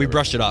not remember. We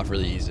brushed it off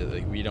really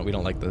easily. Like, we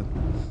don't like the.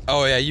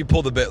 Oh yeah, you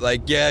pulled a bit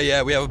like we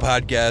have a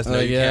podcast. No,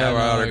 you can't have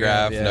our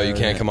autograph. No, you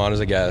can't come on as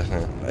a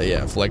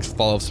guest. Like,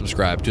 follow,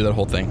 subscribe, do that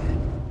whole thing.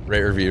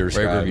 Rate, review,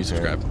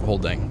 subscribe, the whole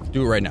thing.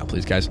 Do it right now,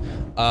 please, guys.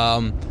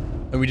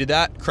 And we did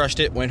that, crushed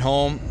it, went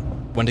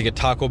home, went to get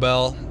Taco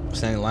Bell.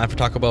 Standing in line for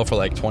Taco Bell for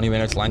like 20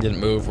 minutes. Line didn't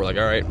move. We're like,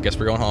 all right, guess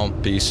we're going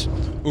home. Peace.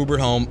 Ubered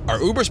home.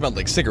 Our Uber smelled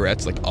like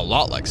cigarettes, like a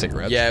lot like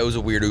cigarettes. Yeah, it was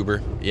a weird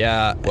Uber.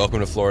 Yeah.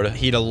 Welcome to Florida.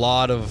 He had a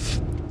lot of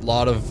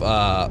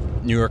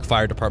New York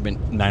Fire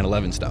Department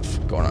 9/11 stuff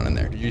going on in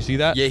there. Did you see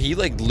that? Yeah, he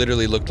like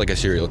literally looked like a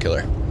serial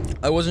killer.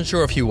 I wasn't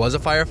sure if he was a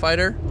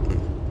firefighter.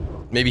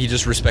 Maybe he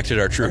just respected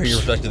our Or troops. he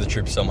respected the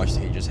troops so much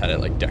that he just had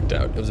it like decked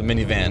out. It was a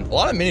minivan. A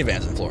lot of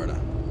minivans in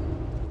Florida.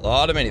 A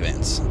lot of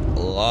minivans.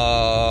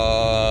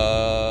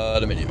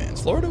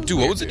 Florida was Dude,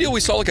 what was the deal? We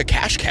saw like a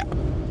cash cab.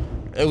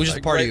 It was just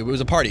Like, a party. right- It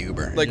was a party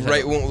Uber. Like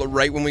right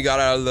when we got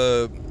out of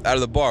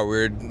the bar, we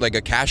were like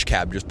a cash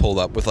cab just pulled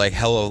up with like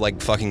hella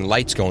like fucking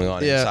lights going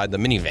on inside the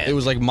minivan. It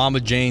was like Mama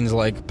Jane's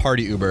like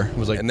party Uber. It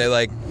was like, and they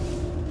like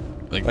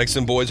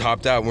some boys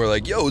hopped out and we're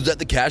like, "Yo, is that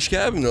the cash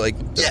cab?" And they're like,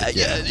 "Yeah,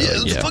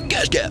 it's the fucking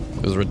cash cab."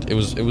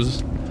 It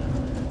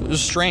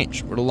was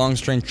strange. What a long,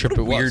 strange trip What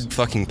a it was. weird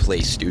fucking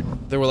place, dude.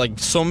 There were like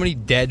so many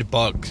dead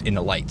bugs in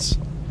the lights.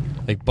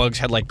 Like bugs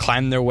had like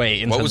climbed their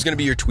way into. What was going to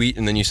be your tweet?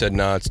 And then you said,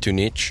 "Nah, it's too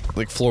niche."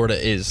 Like Florida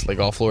is like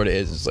all Florida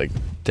is like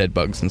dead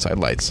bugs inside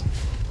lights.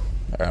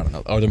 Or I don't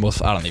know. Or the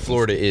most. I don't even.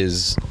 Florida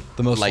is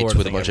the most lights Florida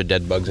with a thing bunch ever. of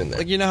dead bugs in there.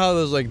 Like, you know how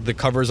there's like the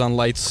covers on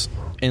lights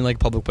in like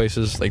public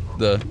places, like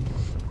the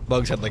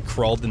bugs had like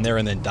crawled in there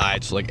and then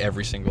died. So like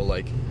every single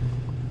thing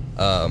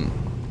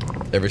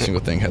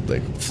had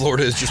like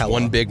Florida is just hella.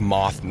 one big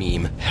moth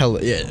meme.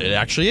 hell. Yeah, it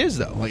actually is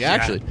though. Like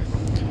actually,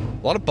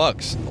 a lot of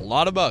bugs.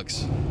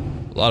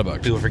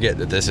 People forget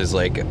that this is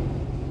like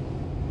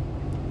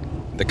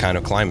the kind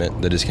of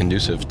climate that is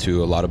conducive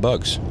to a lot of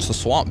bugs. It's a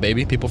swamp,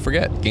 baby. People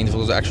forget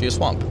Gainesville is actually a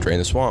swamp. Drain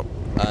the swamp.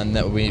 And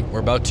that we're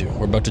about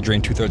to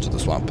drain 2/3 of the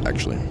swamp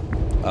actually.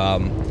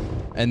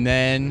 And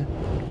then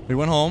we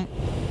went home,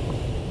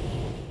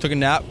 took a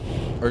nap,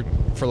 or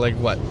for like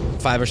what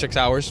 5 or 6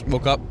 hours.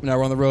 Woke up. Now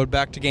we're on the road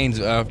back to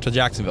to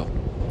Jacksonville.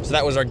 So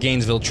that was our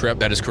Gainesville trip.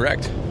 That is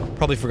correct.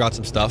 Probably forgot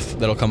some stuff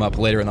that'll come up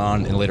later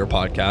on in later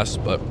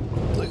podcasts, but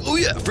Like, oh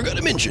yeah, forgot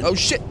to mention. oh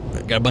shit,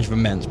 got a bunch of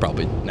amends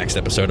probably next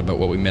episode about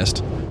what we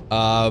missed.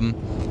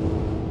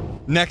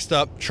 Next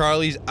up,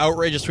 Charlie's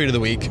outrageous tweet of the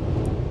week.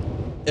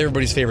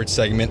 Everybody's favorite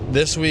segment.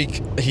 This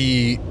week,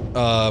 he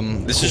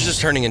This is just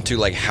turning into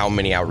like how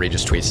many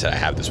outrageous tweets that I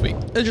have this week.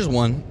 it's just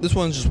one. This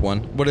one's just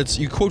one. But it's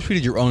you quote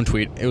tweeted your own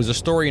tweet. It was a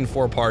story in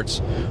 4 parts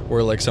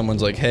where like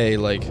someone's like, hey,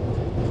 like,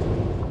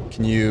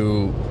 can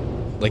you,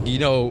 like, you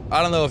know,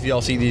 I don't know if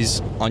y'all see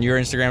these on your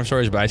Instagram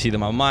stories, but I see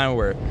them on mine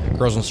where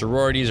girls in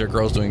sororities or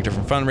girls doing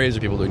different fundraisers,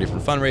 people doing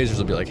different fundraisers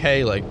will be like,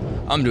 hey, like,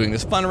 I'm doing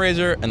this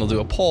fundraiser, and they'll do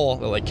a poll.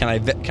 They're like, can I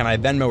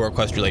Venmo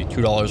request you like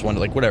 $2, $1,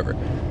 like whatever.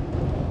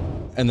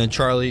 And then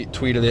Charlie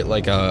tweeted it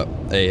like a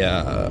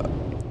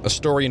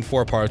story in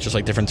 4 parts, just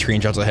like different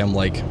screenshots of him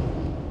like.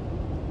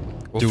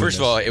 Well, first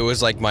of all, it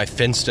was like my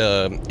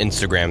Finsta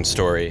Instagram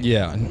story.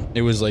 Yeah,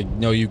 it was like,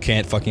 no, you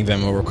can't fucking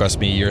Venmo request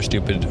me. You're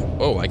stupid.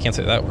 Oh, I can't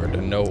say that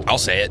word. No. I'll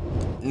say it.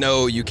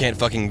 No, you can't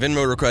fucking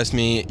Venmo request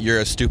me. You're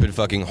a stupid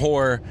fucking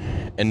whore,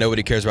 and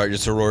nobody cares about your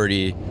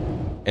sorority.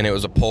 And it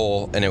was a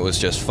poll, and it was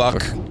just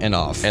fuck And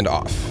off. and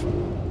off.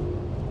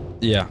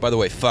 Yeah. By the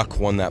way, fuck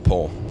won that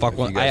poll. Fuck if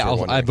one. you guys were I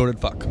wondering. voted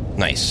fuck.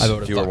 Nice. I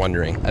voted if you fuck. were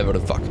wondering. I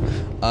voted fuck.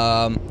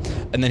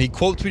 And then he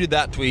quote tweeted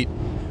that tweet,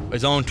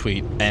 his own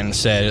tweet, and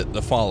said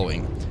the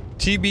following: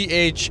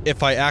 TBH,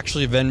 if I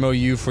actually Venmo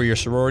you for your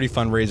sorority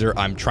fundraiser,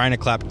 I'm trying to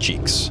clap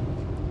cheeks.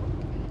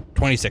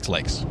 26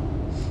 likes.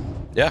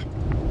 Yeah.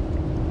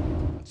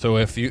 So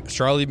if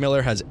Charlie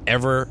Miller has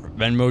ever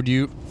Venmoed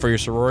you for your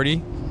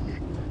sorority,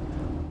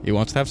 he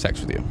wants to have sex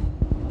with you.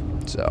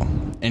 So,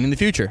 and in the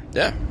future,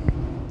 Yeah.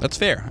 that's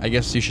fair. I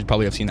guess you should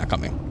probably have seen that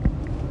coming.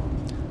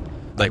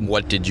 Like,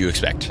 what did you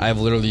expect? I've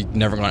literally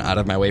never gone out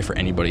of my way for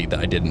anybody that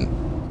I didn't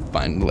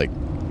find like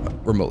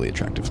remotely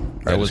attractive.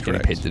 That I is was getting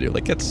correct. paid to do.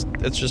 Like that's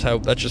just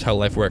how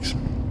life works.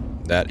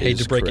 That Hate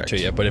is to break correct. it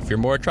to you, but if you're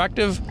more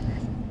attractive,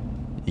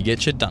 you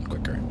get shit done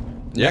quicker.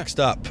 Yeah. Next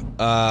up,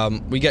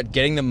 we got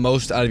getting the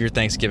most out of your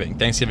Thanksgiving.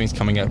 Thanksgiving's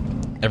coming up.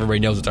 Everybody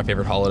knows it's our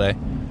favorite holiday.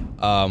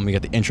 We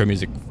got the intro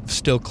music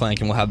still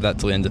clanking. We'll have that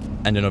till the end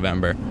of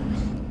November.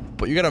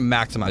 But you got to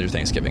maximize your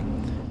Thanksgiving.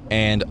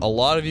 And a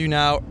lot of you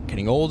now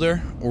getting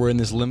older. We're in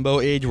this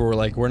limbo age where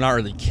we're not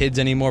really kids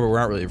anymore, but we're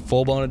not really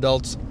full-blown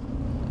adults.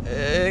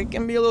 It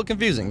can be a little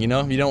confusing, you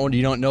know. You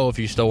don't know if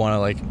you still want to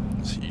like.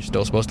 You're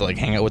still supposed to like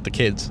hang out with the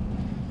kids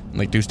and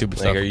like do stupid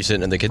Like, stuff. are you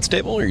sitting at the kids'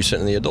 table or are you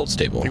sitting at the adults'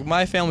 table? Like,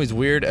 my family's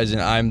weird, as in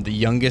I'm the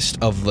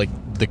youngest of like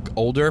the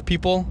older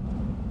people,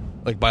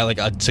 like by like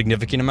a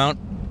significant amount,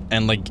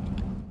 and like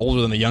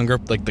older than the younger,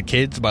 like the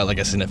kids by like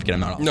a significant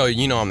amount. No,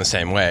 I'm the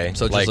same way.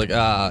 So it's just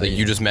like,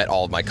 you just met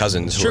all of my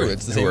cousins True, who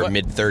it's the are, same who are way.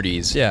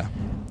 mid-30s. Yeah.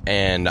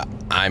 and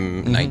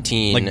I'm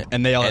 19, Like,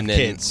 and they all have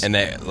kids. and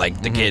they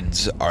like the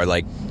kids are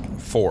like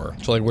 4.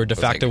 So like we're de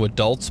facto like-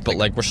 adults, but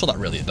like we're still not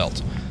really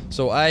adults.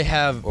 So I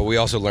have. Well, we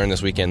also learned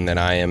this weekend that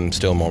I am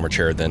still more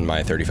mature than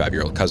my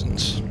 35-year-old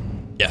cousins.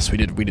 Yes, we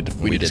did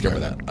discover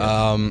learn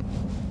that.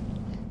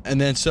 And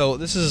then so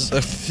this is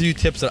a few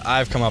tips that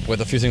I've come up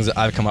with, a few things that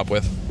I've come up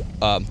with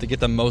to get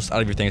the most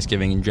out of your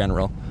Thanksgiving in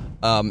general.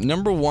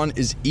 Number 1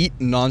 is eat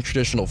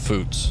non-traditional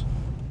foods.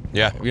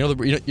 Yeah. You know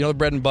the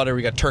bread and butter.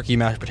 We got turkey,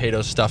 mashed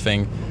potatoes,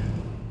 stuffing.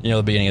 You know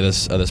the beginning of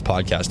this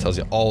podcast tells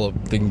you all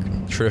of the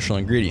traditional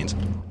ingredients,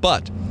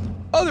 but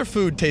other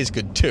food tastes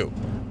good too,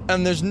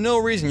 and there's no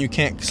reason you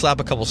can't slap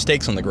a couple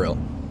steaks on the grill,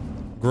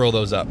 grill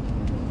those up,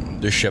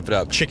 Just ship it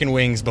up. chicken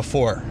wings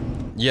before.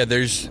 Yeah,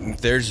 there's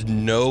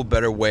no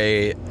better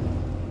way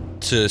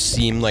to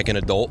seem like an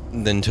adult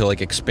than to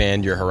like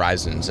expand your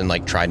horizons and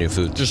like try new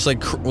foods. Just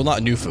like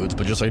not new foods,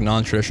 but just like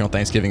non-traditional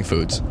Thanksgiving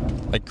foods.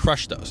 Like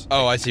crush those.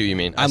 Oh, I see what you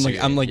mean.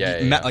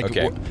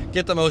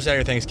 Get the most out of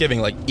your Thanksgiving.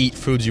 Like eat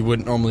foods you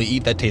wouldn't normally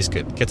eat that taste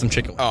good. Get some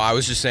chicken. Oh, I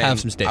was just saying.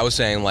 Have some steak. I was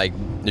saying like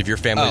if your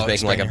family's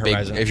making like a expand big, your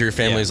horizon. if your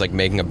family's Yeah. like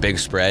making a big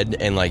spread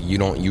and like you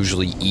don't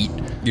usually eat,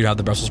 You don't have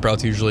the Brussels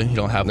sprouts usually. You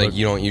don't have like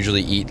you don't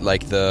usually eat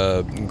like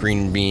the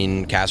green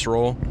bean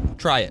casserole.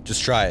 try it.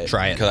 Just try it.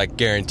 Try it. Because I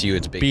guarantee you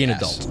it's big. Be an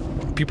gas.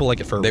 adult. People like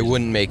it for a They reason.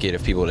 wouldn't make it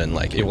if people didn't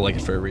like it. People like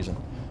it for a reason.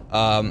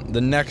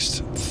 The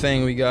next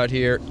thing we got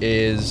here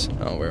is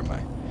where am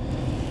I?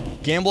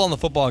 Gamble on the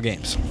football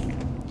games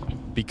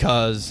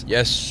because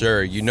Yes,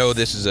 sir. You know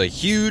this is a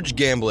huge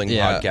gambling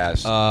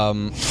podcast.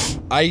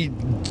 I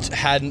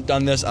hadn't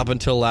done this up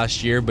until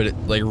last year, but it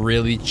like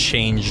really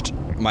changed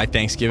my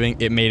Thanksgiving.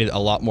 It made it a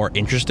lot more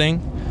interesting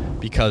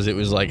because it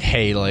was like,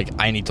 hey, like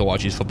I need to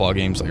watch these football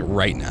games like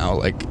right now.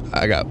 Like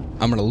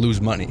I'm gonna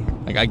lose money.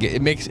 Like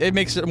it makes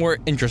it more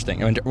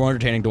interesting and more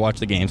entertaining to watch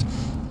the games.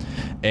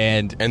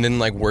 And then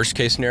like worst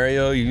case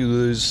scenario, you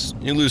lose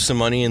some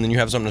money and then you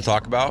have something to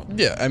talk about.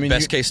 yeah, I mean,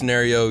 Best case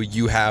scenario,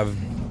 you have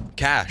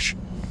cash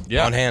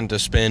Yeah. on hand to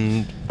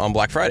spend on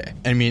Black Friday.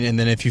 I mean, and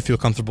then if you feel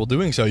comfortable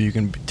doing so, you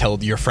can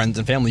tell your friends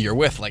and family you're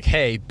with, like,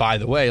 hey, by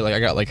the way, like I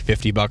got like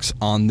 $50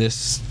 on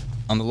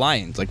the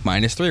Lions, like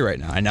 -3 right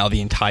now, and now the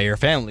entire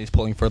family is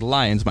pulling for the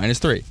Lions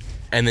 -3.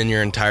 And then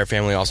your entire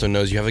family also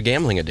knows you have a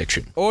gambling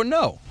addiction. Or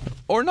no,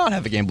 or not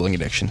have a gambling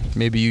addiction.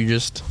 Maybe you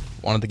just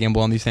wanted to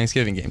gamble on these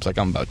Thanksgiving games, like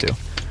I'm about to.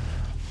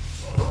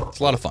 It's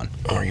a lot of fun.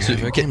 Or you So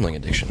have a gambling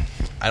addiction.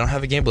 I don't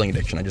have a gambling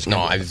addiction. I just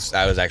No, gamble.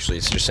 I was actually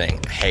just saying,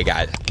 hey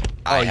guys,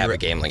 I you're have a right.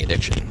 gambling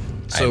addiction.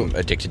 So- I'm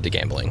addicted to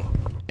gambling,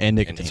 and and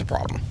nicotine. it's a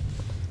problem.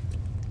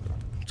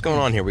 What's going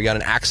on here? We got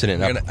an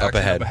accident We're gonna up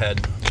actually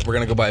ahead. We're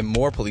gonna go by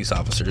more police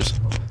officers.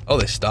 Oh,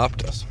 they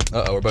stopped us.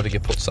 We're about to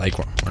get pulled. Psych.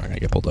 We're not gonna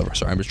get pulled over.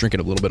 Sorry, I'm just drinking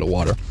a little bit of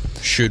water.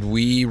 Should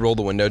we roll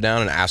the window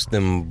down and ask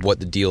them what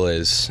the deal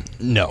is?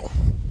 No,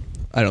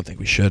 I don't think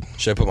we should.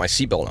 Should I put my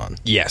seatbelt on?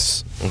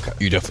 Yes. Okay.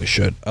 You definitely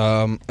should.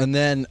 And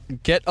then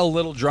get a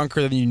little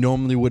drunker than you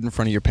normally would in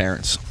front of your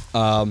parents.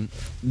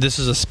 This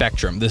is a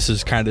spectrum. This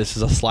is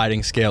a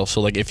sliding scale.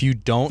 So like if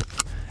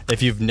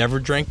you've never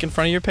drank in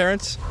front of your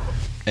parents,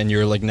 and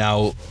you're like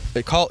now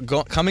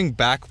coming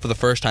back for the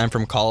first time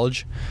from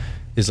college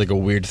is like a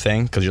weird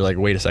thing because you're like,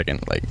 wait a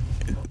second, like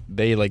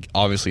they like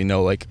obviously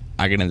know like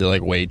I get into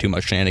like way too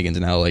much shenanigans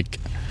and now like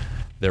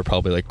they're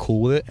probably like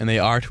cool with it, and they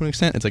are to an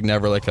extent. It's like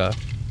never like a.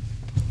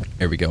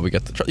 Here we go. We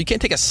got the. You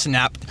can't take a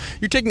snap.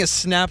 You're taking a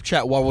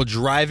Snapchat while we're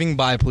driving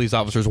by police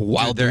officers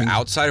while Dude, they're doing-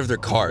 outside of their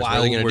cars. What are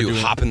while they going we're to do?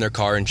 doing- Hop in their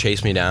car and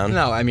chase me down?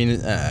 No, I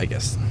mean, I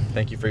guess.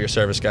 Thank you for your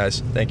service,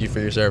 guys. Thank you for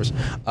your service.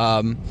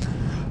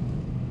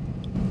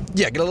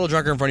 Yeah, get a little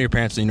drunker in front of your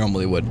parents than you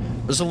normally would.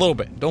 Just a little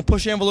bit. Don't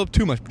push the envelope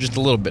too much, but just a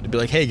little bit. Be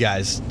like, hey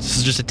guys, this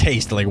is just a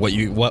taste of like what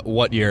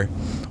your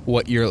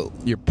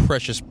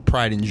precious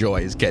pride and joy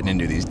is getting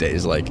into these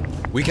days. Like,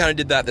 We kind of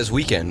did that this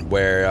weekend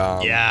where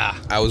Yeah.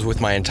 I was with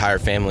my entire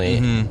family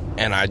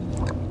and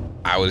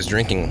I was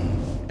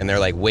drinking and they're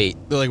like, wait.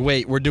 they're like,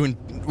 wait, we're doing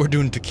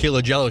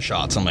tequila Jello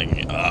shots. I'm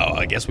like, oh,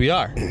 I guess we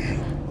are.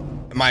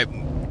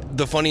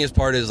 The funniest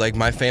part is like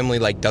my family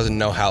like doesn't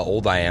know how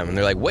old I am and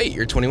they're like, wait,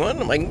 you're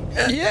 21? I'm like,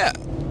 Yeah.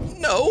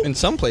 no. In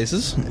some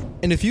places,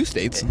 in a few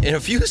states, In a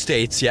few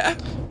states, yeah.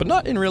 but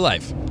not in real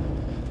life.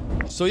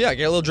 So yeah,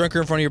 get a little drunker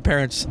in front of your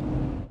parents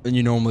than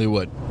you normally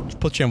would. Just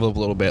put your envelope a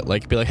little bit.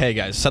 Like, be like, hey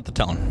guys, set the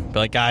tone. Be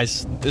like,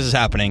 guys, this is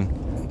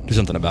happening. Do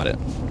something about it.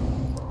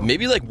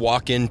 Maybe like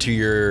walk into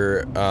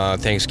your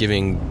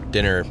Thanksgiving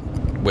dinner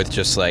with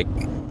just like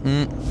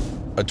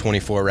a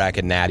 24 rack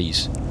of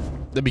natties.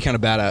 That'd be kind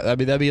of bad.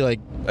 That'd be like,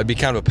 That'd be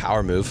kind of a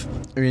power move.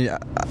 I mean,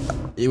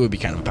 it would be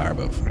kind of a power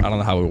move. I don't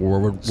know how it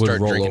would Start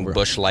roll drinking over.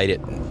 Busch Light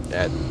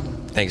at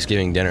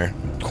Thanksgiving dinner.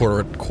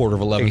 Quarter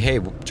of 11. Hey,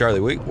 Charlie,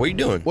 what are you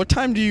doing? What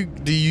time do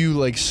you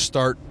like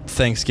start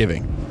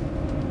Thanksgiving?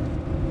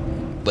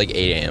 Like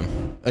 8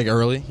 a.m. Like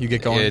early? You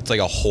get going. It's like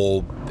the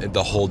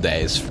whole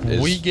day is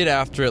We get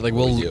after it. Like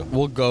what we do.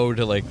 we'll go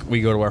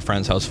to our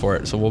friend's house for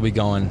it. So we'll be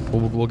going.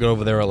 We'll get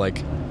over there at like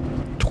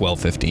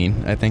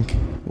 12:15. I think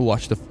we'll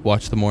watch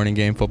the morning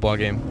game, football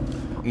game.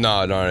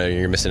 No,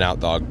 you're missing out,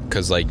 dog.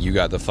 Because like you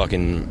got the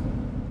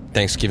fucking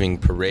Thanksgiving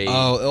parade.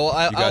 Oh,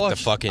 well, you got the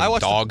fucking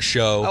dog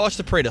show. I watched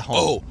the parade at home.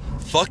 Oh,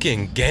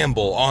 fucking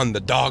gamble on the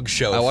dog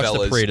show, I watched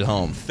fellas. the parade at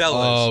home.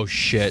 Fellas. Oh,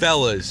 shit.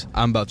 Fellas.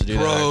 I'm about to do that,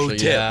 Pro actually.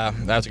 tip. Yeah,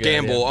 that's a good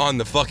Gamble idea. on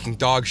the fucking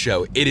dog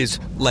show. It is,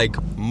 like,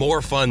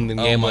 more fun than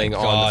Oh my gambling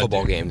on God, the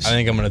football dude. games.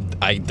 I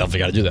definitely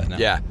got to do that now.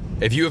 Yeah.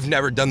 If you have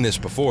never done this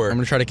before, I'm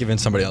going to try to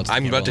convince somebody else.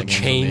 I'm about to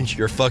change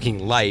your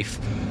fucking life.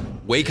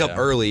 Wake up Yeah.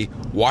 early,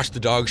 watch the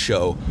dog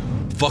show,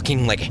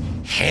 fucking like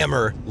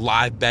hammer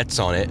live bets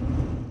on it.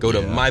 Go to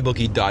Yeah.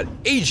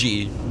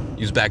 mybookie.ag,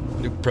 use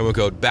promo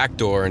code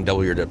backdoor and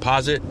double your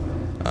deposit.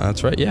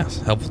 That's right, yeah.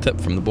 Helpful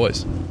tip from the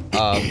boys.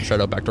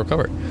 Shout out Backdoor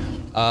Cover.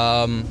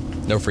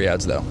 No free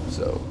ads, though,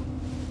 so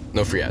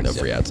No free ads. no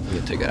free ads. I'm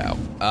going to take that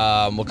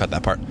out. We'll cut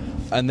that part.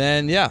 And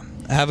then, yeah,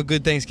 have a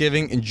good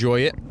Thanksgiving.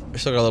 Enjoy it. We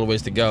still got a little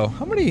ways to go.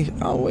 How many?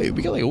 Oh, wait,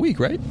 we got like a week,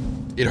 right?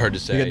 It's hard to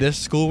say. We got this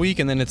school week,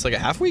 and then it's like a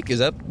half week? Is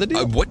that the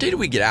deal? What day do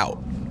we get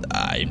out?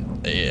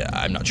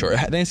 I'm not sure.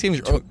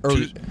 Thanksgiving's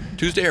early,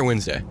 Tuesday or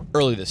Wednesday?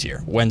 early this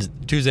year.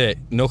 Tuesday.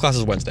 No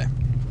classes Wednesday.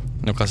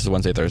 No classes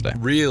Wednesday, Thursday.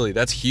 Really?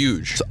 That's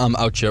huge. So I'm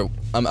out you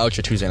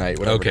Tuesday night.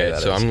 Whatever day Okay,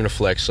 that so is. I'm going to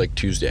flex like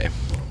Tuesday.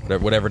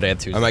 whatever day of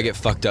Tuesday. I might get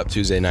fucked up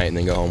Tuesday night and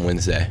then go home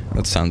Wednesday.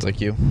 That sounds like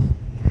you.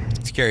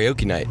 It's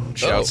karaoke night.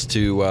 Shouts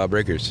to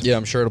Breakers. Yeah,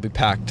 I'm sure it'll be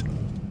packed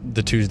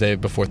the Tuesday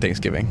before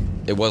Thanksgiving.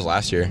 It was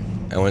last year.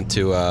 I went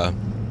to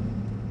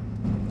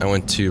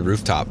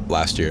Rooftop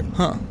last year.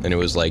 Huh. And it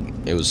was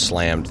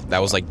slammed.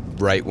 That was like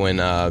right when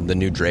the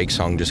new Drake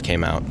song just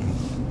came out.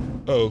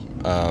 Oh.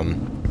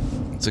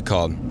 What's it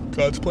called?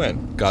 God's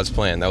Plan. God's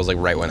Plan. That was like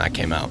right when that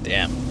came out.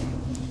 Damn.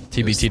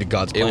 TBT to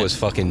God's Plan. It was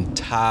fucking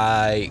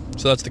tight.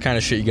 So that's the kind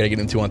of shit you got to get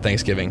into on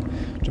Thanksgiving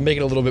to make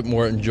it a little bit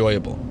more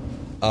enjoyable.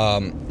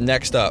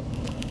 Next up,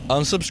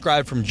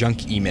 unsubscribe from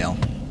junk email.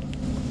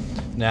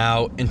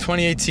 Now, in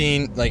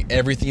 2018, like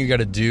everything you got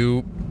to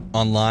do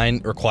online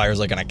requires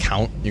like an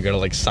account. You got to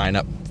like sign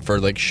up for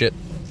like shit.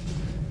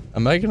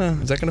 Is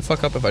that gonna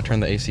fuck up if I turn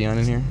the AC on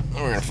in here?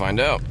 We're gonna find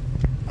out.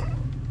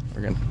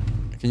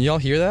 Can y'all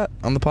hear that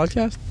on the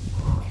podcast?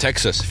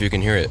 Text us if you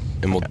can hear it,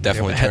 and we'll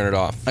definitely turn it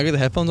off. I got the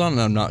headphones on,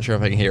 and I'm not sure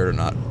if I can hear it or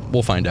not.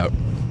 We'll find out.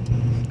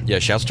 Yeah,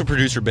 shouts to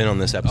producer Ben on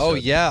this episode. Oh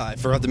yeah, I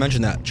forgot to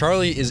mention that.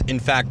 Charlie is in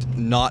fact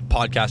not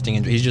podcasting,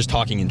 and he's just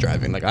talking and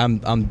driving. Like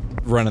I'm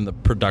running the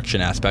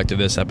production aspect of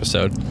this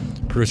episode.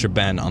 Producer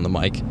Ben on the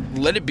mic.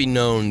 Let it be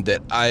known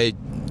that I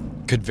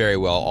could very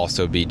well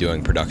also be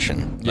doing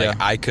production. Like, Yeah.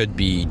 I could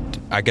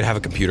have a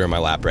computer in my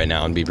lap right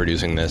now and be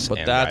producing this But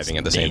and that's driving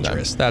at the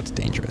dangerous. same time. That's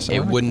dangerous. It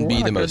wouldn't be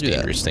We're the not most gonna do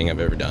that. dangerous thing I've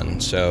ever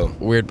done. So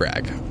Weird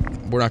brag.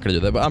 We're not going to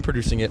do that, but I'm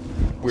producing it.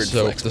 Weird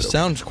so flex, if the though.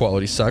 sound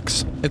quality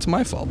sucks, it's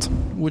my fault,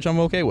 which I'm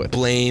okay with.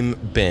 blame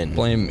Ben.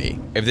 Blame me.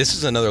 If this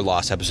is another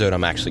lost episode,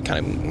 I'm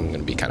going to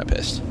be kind of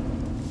pissed.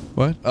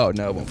 What? Oh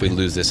no, it won't If we be.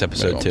 lose this No, it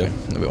episode won't too.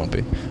 be. No, it won't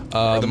be.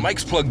 The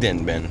mic's plugged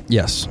in, Ben.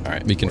 Yes. All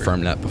right, We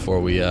confirmed that before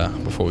we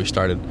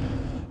started.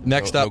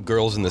 Next No up,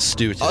 girls in the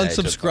stew today.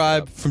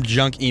 unsubscribe from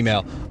junk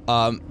email.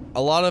 A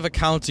lot of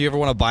accounts, you ever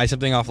want to buy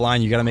something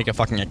offline, you got to make a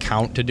fucking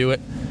account to do it.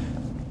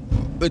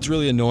 It's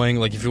really annoying.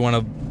 Like if you want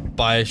to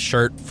buy a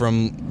shirt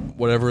from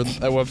whatever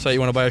website you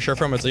want to buy a shirt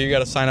from, it's like you got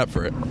to sign up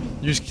for it.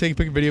 You just take a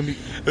pic video.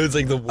 It's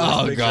like the worst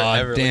Oh picture god,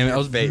 ever. damn like it! I your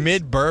was face.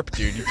 mid burp,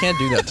 dude. You can't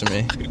do that to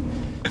me.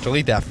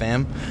 Delete that,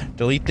 fam.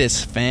 Delete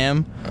this,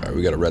 fam. All right,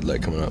 we got a red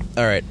light coming up.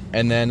 All right,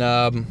 and then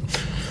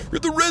We're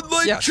the red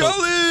light Yeah, so-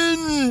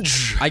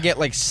 challenge. I get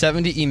like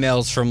 70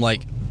 emails from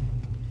like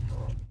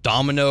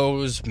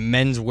Domino's,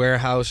 Men's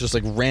Warehouse, just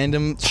like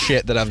random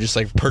shit that I've just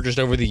like purchased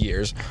over the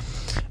years,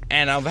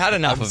 and I've had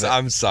enough of it.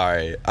 I'm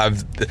sorry.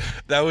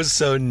 That was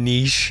so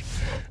niche.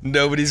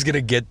 Nobody's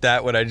gonna get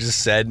that what I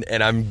just said,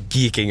 and I'm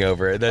geeking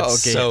over it.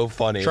 That's Okay. so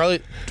funny. Charlie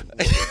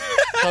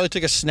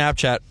took a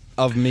Snapchat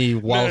of me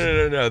while.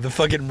 No. The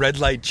fucking red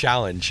light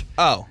challenge.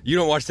 Oh, You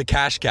don't watch the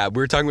Cash Cab.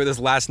 We were talking about this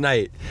last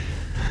night.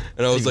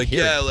 And I was didn't like,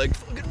 hear yeah, it. like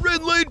fucking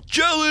red light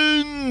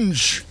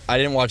challenge. I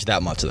didn't watch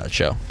that much of that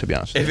show, to be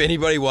honest. If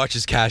anybody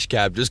watches Cash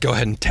Cab, just go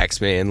ahead and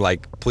text me and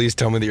like please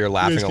tell me that you're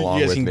laughing along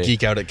you guys with can me.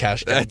 geek out at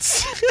Cash Cab.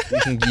 That's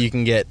you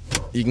can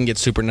get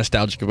super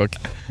nostalgic about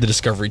the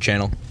Discovery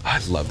Channel. I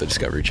love the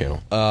Discovery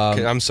Channel.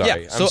 I'm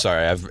sorry. yeah, so- I'm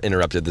sorry. I've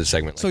interrupted this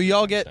segment. So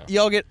y'all get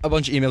a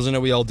bunch of emails. I know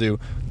we all do.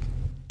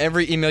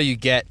 Every email you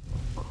get,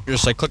 you're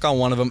just like click on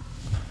one of them,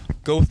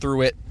 go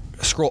through it,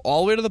 scroll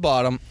all the way to the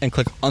bottom, and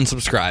click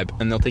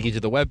unsubscribe, and they'll take you to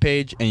the web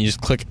page, and you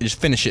just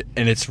finish it,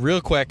 and it's real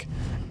quick,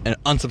 and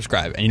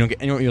unsubscribe, and you don't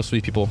get any more emails from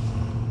these people.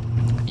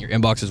 Your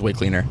inbox is way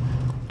cleaner.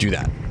 Do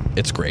that.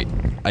 It's great.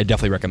 I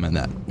definitely recommend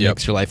that. Yep.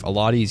 Makes your life a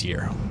lot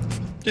easier.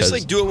 Just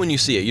like do it when you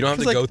see it. You don't have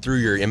to 'Cause, go like- through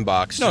your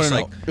inbox. No, Just no.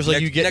 like, It's like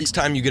next, you get- next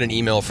time you get an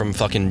email from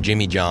fucking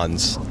Jimmy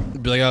John's.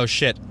 Be like, oh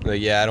shit. Like,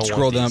 yeah, I don't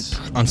Scroll want down, these.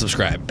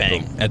 unsubscribe,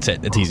 bang. That's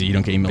it. It's easy. You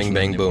don't get emails. Bing, from them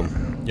bang, anymore.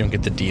 boom. You don't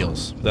get the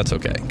deals. That's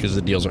okay because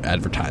the deals are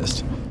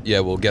advertised. Yeah,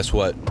 well, guess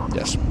what?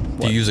 Yes.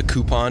 If you use a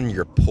coupon,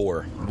 you're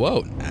poor.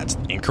 Whoa, that's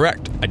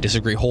incorrect. I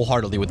disagree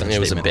wholeheartedly with that It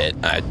was a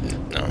statement.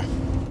 bit. No.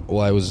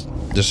 Well, I was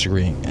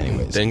disagreeing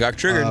anyways. Then got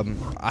triggered.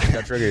 I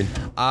got triggered.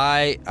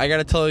 I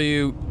gotta tell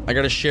you, I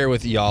gotta share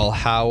with y'all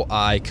how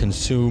I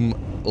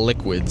consume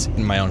liquids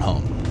in my own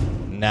home.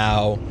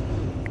 Now,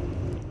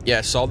 Yeah,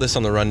 I saw this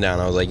on the rundown.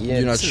 I was like, yeah,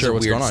 you're not this is sure a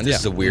what's weird, going on. This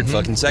is a weird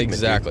fucking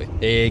segment.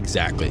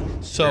 Exactly.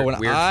 So Weird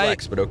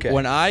flex, but okay.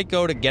 when I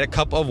go to get a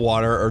cup of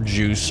water or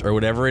juice or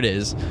whatever it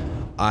is,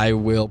 I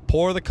will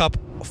pour the cup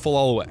full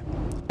all the way,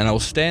 and I will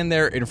stand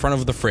there in front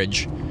of the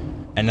fridge,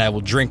 and I will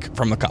drink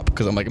from the cup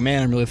because I'm like,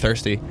 man, I'm really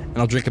thirsty, and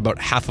I'll drink about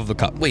half of the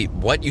cup. Wait,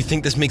 what? You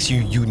think this makes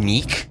you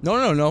unique?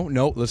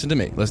 No. Listen to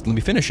me. Let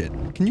me finish it.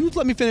 Can you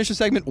let me finish the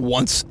segment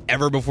once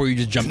ever before you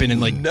just jump in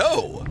and like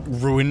No.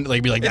 ruin,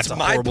 like be like that's It's a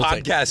my horrible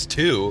thing. podcast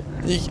too.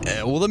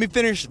 Yeah, well, let me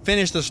finish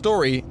the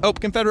story. Oh,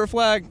 Confederate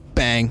flag,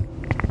 bang.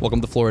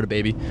 Welcome to Florida,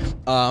 baby.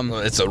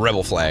 It's a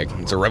rebel flag.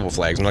 It's a rebel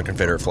flag. It's not a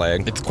Confederate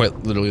flag. It's quite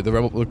literally the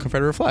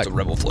Confederate flag. It's a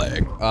rebel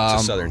flag.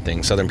 It's a Southern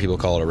thing. Southern people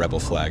call it a rebel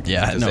flag.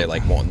 Yeah, because no.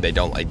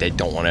 they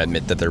don't want to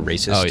admit that they're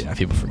racist. Oh yeah,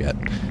 people forget.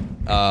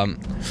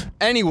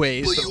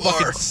 Anyways, Well, the you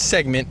fucking are.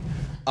 segment.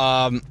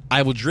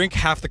 I will drink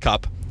half the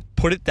cup,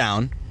 put it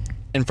down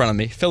in front of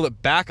me, fill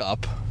it back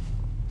up,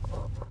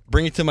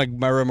 bring it to my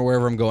room or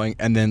wherever I'm going,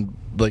 and then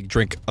like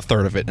drink a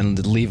third of it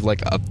and leave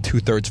like a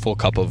 2/3 full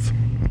cup of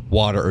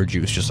water or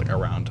juice just like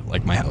around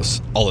like my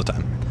house all the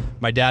time.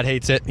 My dad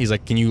hates it. He's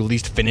like, "Can you at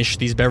least finish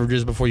these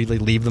beverages before you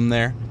like, leave them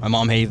there?" My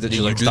mom hates it. She's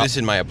You like, do "Stop, this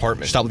in my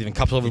apartment. stop leaving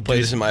cups all over the Do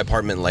place." this in my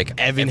apartment like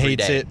Evan every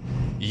hates day. it.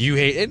 You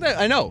hate it.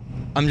 I know.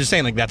 I'm just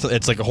saying, like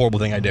it's like a horrible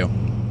thing I do.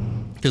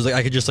 Because like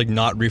I could just like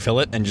not refill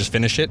it and just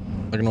finish it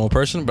like a normal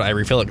person, but I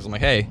refill it because I'm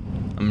like, hey,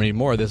 I'm gonna need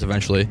more of this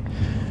eventually,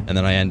 and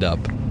then I end up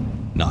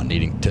not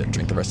needing to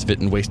drink the rest of it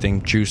and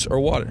wasting juice or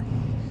water.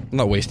 I'm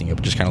not wasting it,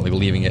 but just kind of like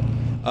leaving it.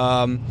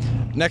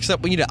 Next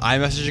up, we need an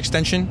iMessage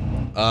extension.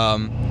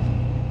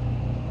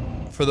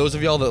 For those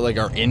of y'all that like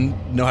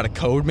know how to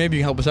code, maybe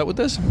you can help us out with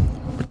this.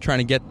 We're trying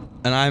to get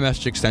an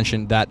iMessage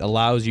extension that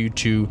allows you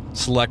to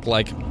select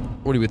like,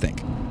 what do you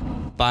think,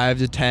 5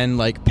 to 10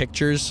 like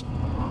pictures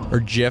or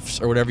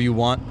GIFs or whatever you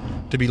want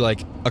to be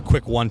like a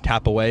quick one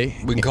tap away.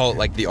 We can call it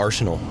like the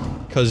arsenal.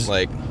 Because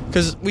Like,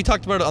 we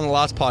talked about it on the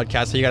last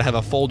podcast, so you gotta have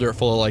a folder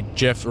full of like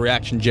GIFs,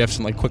 reaction GIFs,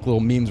 and like quick little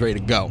memes ready to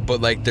go.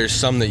 but like there's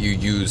some that you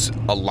use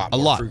a lot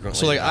more frequently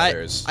So like than I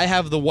others.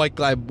 have the white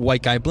guy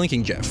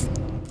blinking GIF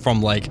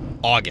from like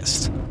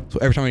August. So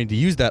every time I need to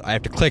use that, I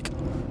have to click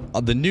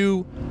the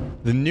new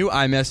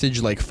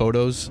iMessage like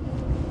photos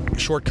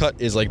shortcut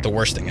is like the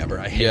worst thing ever.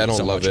 I hate Yeah, I it don't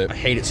so love much. it. I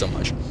hate it so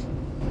much. So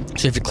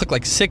you have to click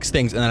like 6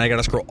 things, and then I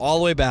gotta scroll all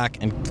the way back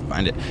and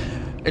find it.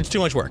 It's too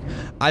much work.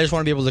 I just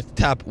want to be able to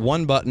tap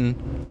one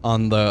button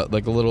on the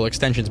like the little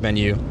extensions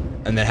menu,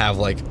 and then have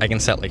like I can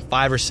set like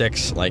 5 or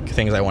 6 like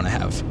things I want to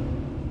have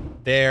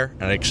there,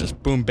 and I can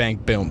just boom, bang,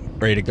 boom,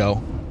 ready to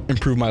go.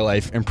 Improve my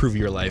life, improve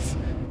your life.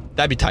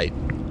 That'd be tight.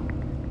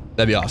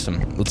 That'd be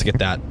awesome. Let's get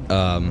that.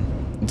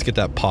 Let's get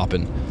that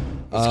popping.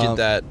 Let's get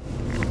that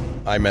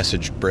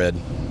iMessage bread.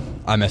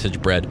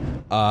 iMessage bread.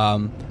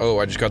 Oh,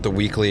 I just got the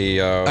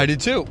weekly I did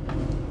too.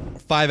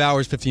 5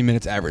 hours, 15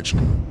 minutes average.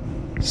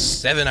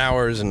 7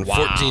 hours and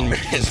 14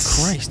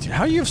 minutes. Christ, dude.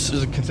 How do you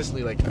have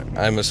consistently like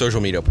I'm a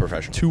social media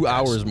professional. 2 guys.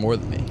 hours more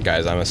than me?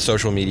 Guys, I'm a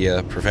social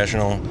media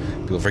professional.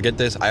 People forget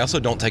this. I also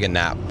don't take a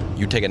nap.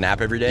 You take a nap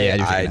every day? I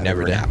do take a I nap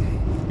never every day. nap.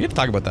 We have to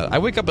talk about that.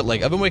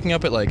 I've been waking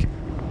up at like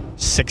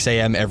 6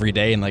 a.m. every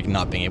day and like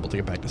not being able to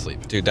get back to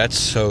sleep. Dude, that's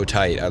so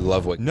tight. I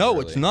love what.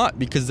 No, it's not,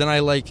 because then I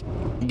like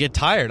get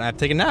tired and I have to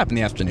take a nap in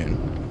the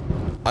afternoon.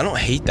 I don't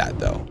hate that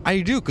though. I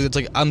do, because it's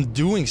like I'm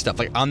doing stuff.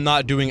 Like I'm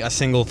not doing a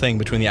single thing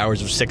between the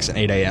hours of 6 and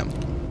 8 a.m.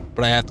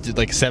 But I have to do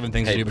like 7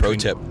 things to Hey, do pro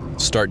between. tip: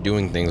 start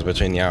doing things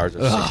between the hours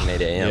of 6 and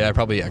 8 a.m. Yeah, I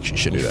probably actually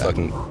should do You that.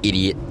 fucking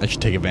idiot. I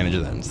should take advantage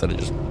of that instead of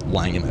just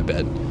lying in my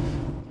bed.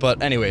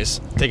 But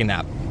anyways, take a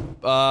nap.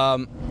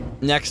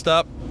 Next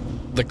up,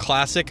 the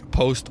classic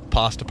post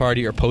pasta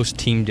party or post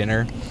team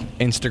dinner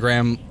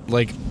Instagram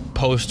like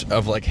post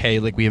of like, hey,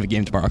 like we have a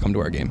game tomorrow, come to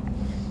our game.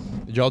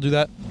 Did y'all do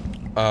that?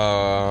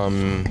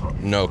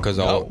 No, because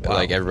Oh, wow.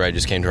 like everybody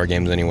just came to our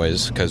games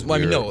anyways. Because Well,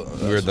 I mean, no,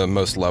 we were the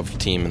most loved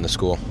team in the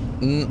school.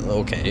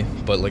 Okay,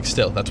 but like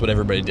still, that's what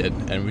everybody did,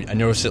 and I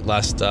noticed it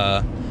last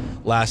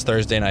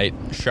Thursday night.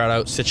 Shout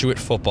out Situate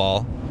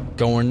football,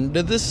 going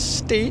to the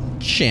state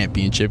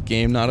championship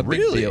game. Not a big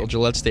Really? deal.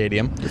 Gillette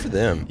Stadium. Good for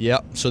them.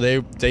 Yep. So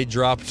they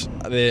dropped.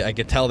 I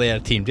could tell they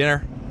had a team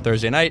dinner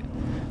Thursday night.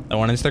 I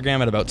went on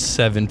Instagram at about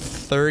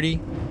 7:30.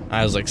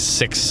 I was like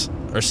 6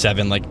 or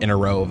 7 like in a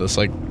row of this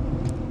like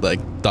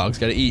dogs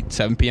gotta eat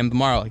 7 p.m.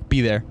 tomorrow. Like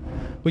be there.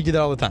 We did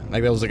that all the time.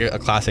 Like that was like a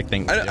classic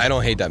thing. I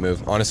don't hate that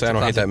move. Honestly, I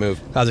don't hate that move.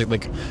 Classic.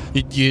 Like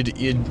you'd.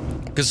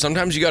 Because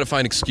sometimes you got to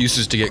find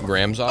excuses to get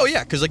grams off. Oh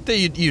yeah, because like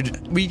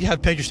we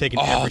have pictures taken.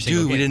 Oh, every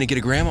single dude, we game. didn't get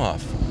a gram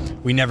off.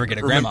 We never get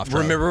a gram off.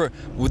 Charlie. Remember,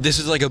 this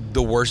is like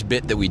the worst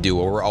bit that we do,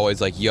 where we're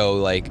always like, "Yo,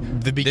 like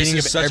The beginning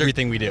this of is such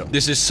everything we do.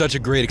 This is such a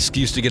great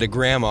excuse to get a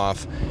gram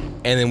off,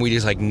 and then we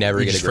just like never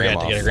we get just a gram forget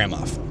off. to get a gram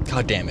off.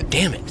 God damn it!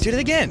 Damn it! Did it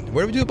again.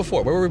 Where did we do it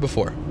before? Where were we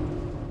before?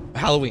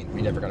 Halloween.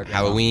 We never got a gram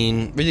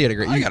Halloween. off. We did get a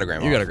gram. I You got a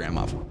gram You off. got a gram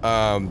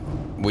off.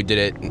 We did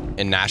it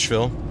in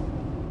Nashville.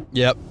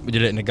 Yep. We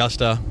did it in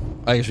Augusta.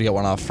 I guess we got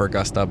one off for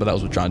Augusta, but that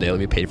was with John Daly.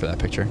 We paid for that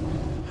picture.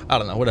 I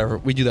don't know. Whatever.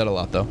 We do that a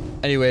lot though.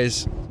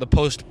 Anyways, the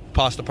post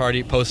pasta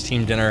party,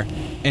 post-team dinner,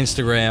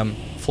 Instagram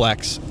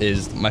flex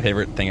is my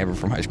favorite thing ever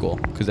from high school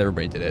because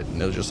everybody did it.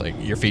 And it was just like,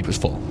 your feed was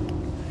full.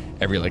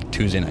 Every, like,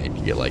 Tuesday night,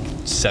 you get, like,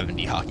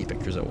 70 hockey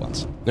pictures at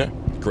once. Yeah.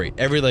 Great.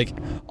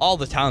 All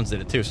the towns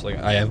did it, too. So, like,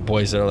 I have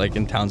boys that are, like,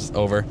 in towns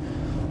over,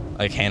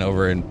 like,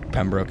 Hanover and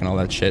Pembroke and all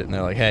that shit. And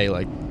they're like, hey,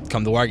 like,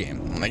 come to our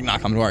game. I'm like, not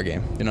come to our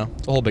game. You know?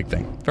 It's a whole big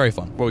thing. Very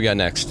fun. What we got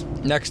next?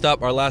 Next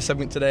up, our last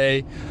segment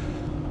today.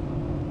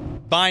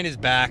 Vine is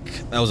back.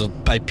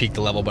 I peaked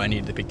the level, but I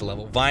needed to peak the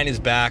level. Vine is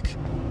back.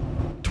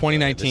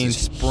 2019 This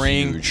is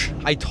spring. huge.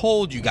 I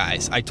told you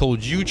guys. I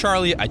told you,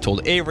 Charlie. I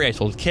told Avery. I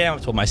told Cam. I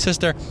told my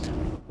sister.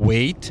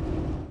 Wait.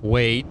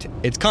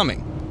 It's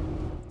coming.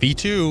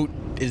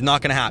 V2 is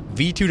not going to happen.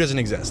 V2 doesn't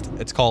exist.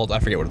 It's called, I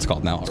forget what it's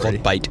called now already.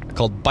 Called Byte. It's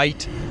called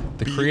Byte.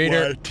 The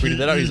creator tweeted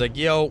that out. He's like,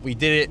 yo, we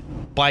did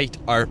it. Byte,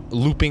 our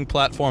looping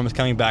platform, is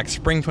coming back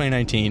spring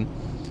 2019.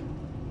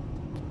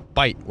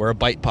 Byte. We're a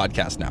Byte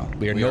podcast now.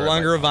 We are no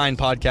longer a Vine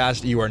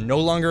podcast. You are no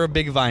longer a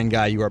big Vine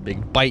guy. You are a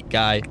big Byte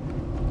guy.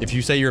 If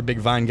you say you're a big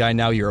Vine guy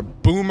now, you're a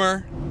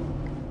boomer.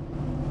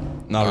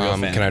 Not a real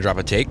fan. Can I drop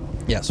a take?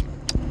 Yes.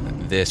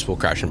 This will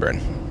crash and burn.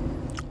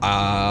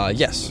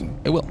 Yes,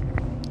 it will.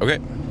 Okay.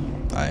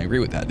 I agree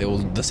with that.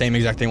 The same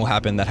exact thing will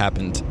happen that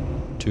happened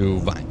to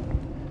Vine.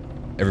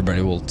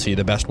 Everybody will see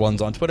the best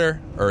ones on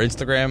Twitter or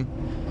Instagram,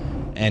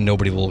 and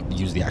nobody will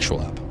use the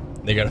actual app.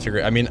 They got to figure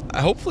it. I mean,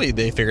 hopefully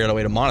they figure out a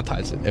way to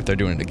monetize it if they're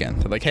doing it again.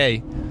 They're like,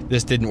 hey,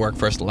 this didn't work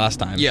for us the last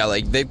time. Yeah,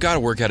 like, they've got to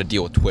work out a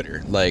deal with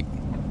Twitter. Like,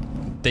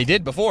 They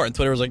did before, and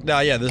Twitter was like, nah,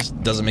 yeah, this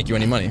doesn't make you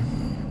any money.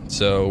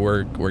 So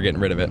we're getting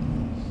rid of it.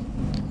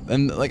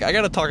 And, like, I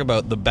got to talk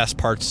about the best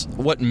parts.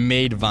 What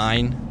made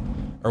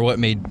Vine, or what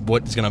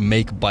is going to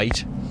make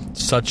Byte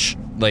such,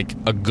 like,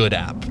 a good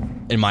app,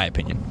 in my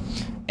opinion.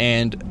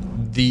 And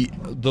the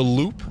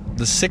loop,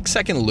 the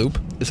 6-second loop,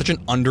 is such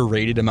an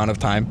underrated amount of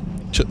time.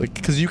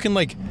 Because you can,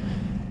 like,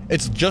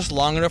 it's just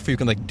long enough where you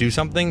can, like, do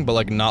something, but,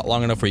 like, not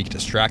long enough where you get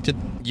distracted.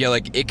 yeah,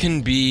 like, it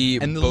can be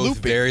And the both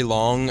looping. very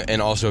long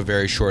and also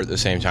very short at the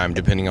same time,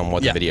 depending on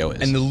what the video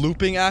is. And the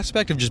looping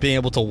aspect of just being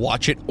able to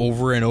watch it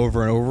over and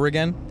over and over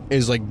again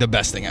is, like, the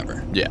best thing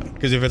ever. Yeah.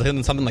 Because if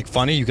it's something, like,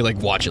 funny, you could,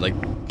 like, watch it, like,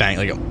 bang,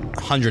 like,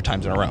 100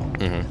 times in a row.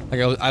 Mm-hmm.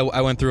 Like,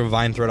 I went through a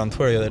Vine thread on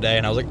Twitter the other day,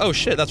 and I was like, oh,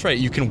 shit, that's right.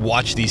 You can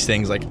watch these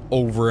things, like,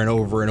 over and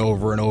over and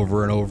over and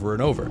over and over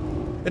and over.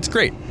 It's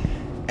great.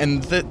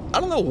 And I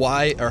don't know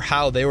why or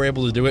how they were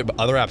able to do it, but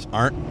other apps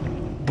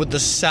aren't. But the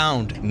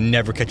sound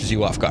never catches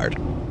you off guard.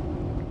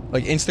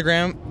 Like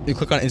Instagram, you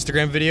click on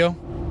Instagram video,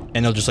 and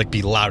it'll just, like,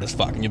 be loud as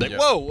fuck. And you're like, Yep.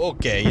 whoa,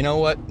 okay, you know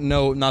what?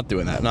 No, not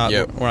doing that.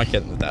 Yep. We're not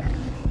kidding with that.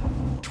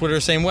 Twitter,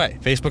 same way.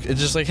 Facebook,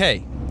 it's just like,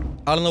 hey,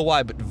 I don't know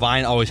why, but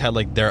Vine always had,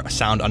 like, their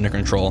sound under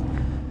control.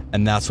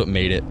 And that's what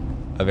made it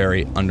a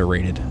very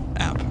underrated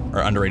app,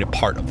 or underrated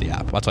part of the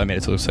app. That's why I made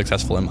it so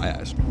successful in my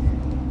eyes.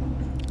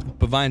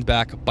 But Vine's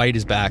back. Byte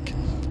is back.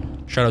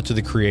 Shout out to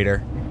the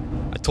creator.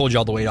 I told you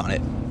all to wait on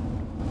it.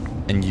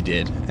 And you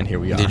did. And here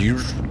we are. Did you?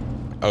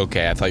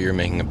 Okay, I thought you were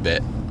making a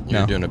bit. You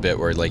No. were doing a bit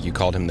where, like, you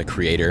called him the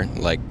creator.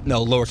 Like,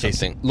 No,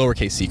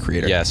 lowercase C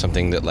creator. yeah,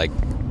 something that, like,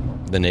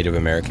 the Native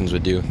Americans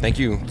would do. Thank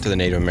you to the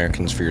Native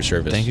Americans for your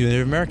service. Thank you,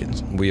 Native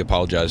Americans. We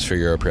apologize for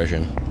your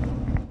oppression.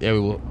 Yeah, we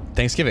will.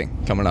 Thanksgiving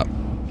coming up.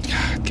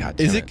 God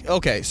damn Is it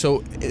okay?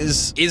 So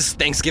is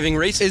Thanksgiving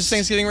racist? is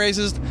Thanksgiving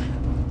racist?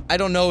 I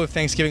don't know if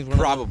Thanksgiving's one of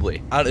the-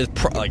 Probably.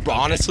 like,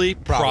 Honestly,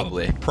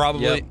 probably.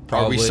 Probably. Yep.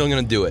 Are we still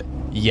gonna do it?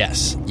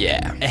 Yes.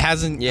 Yeah. It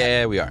hasn't.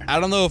 Yeah, we are. I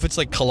don't know if it's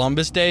like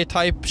Columbus Day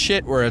type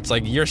shit where it's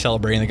like you're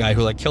celebrating the guy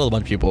who, like, killed a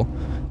bunch of people.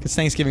 Because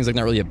Thanksgiving's, like,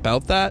 not really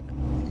about that.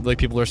 Like,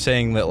 people are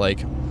saying that,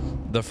 like,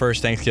 the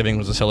first Thanksgiving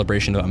was a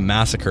celebration of a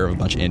massacre of a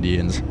bunch of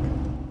Indians,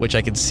 which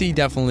I could see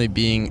definitely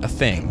being a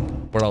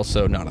thing, but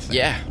also not a thing.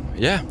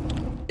 Yeah.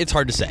 It's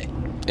hard to say.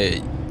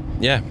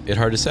 It's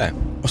hard to say.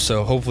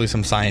 So hopefully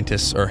some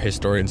scientists or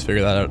historians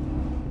figure that out.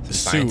 soon.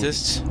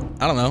 Scientists?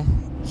 I don't know.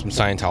 Some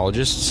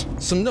Scientologists?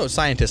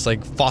 Scientists,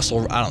 like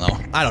fossil.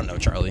 I don't know,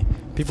 Charlie.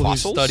 People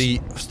Fossils? who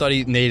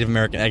study Native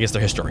American. I guess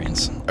they're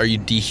historians. Are you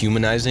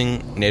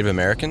dehumanizing Native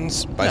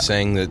Americans by No.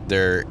 saying that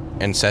their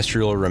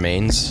ancestral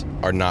remains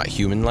are not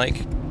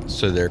human-like,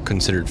 so they're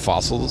considered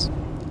fossils?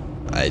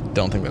 I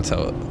don't think that's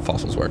how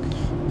fossils work.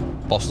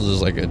 Fossils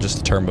is like just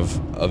a term of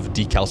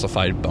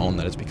decalcified bone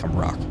that has become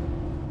rock.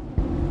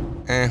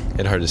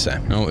 It's hard to say.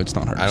 No, it's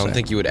not hard to I don't say.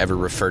 think you would ever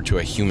refer to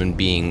a human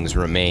being's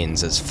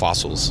remains as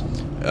fossils.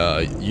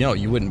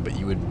 You wouldn't, but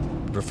you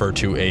would refer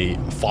to a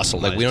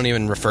fossilized. Like, we don't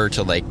even refer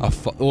to, like...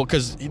 well,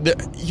 because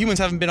humans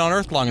haven't been on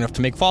Earth long enough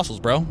to make fossils,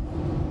 bro.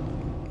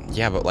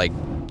 Yeah, but, like,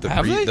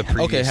 Have they? the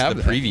previous, Okay, have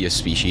the they? previous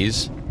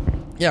species...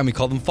 Yeah, and we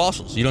call them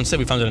fossils. You don't say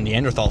we found a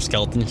Neanderthal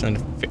skeleton. You found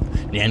a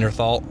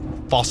Neanderthal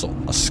fossil,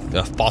 a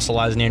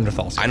fossilized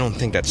Neanderthal. I don't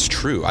think that's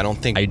true. I don't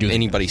think I do think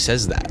anybody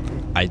says that.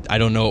 I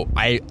don't know.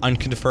 I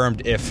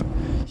unconfirmed if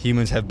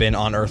humans have been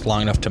on Earth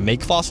long enough to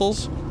make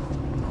fossils.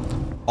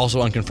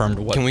 Also unconfirmed.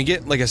 What Can we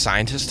get like a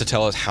scientist to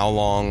tell us how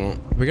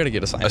long we got to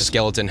get a a scientist.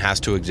 skeleton has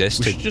to exist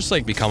We to should just,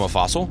 like, become a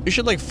fossil? We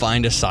should like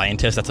find a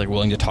scientist that's like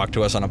willing to talk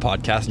to us on a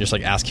podcast and just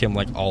like ask him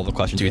like all the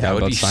questions Dude, we that have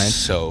would about be science.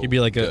 so he'd be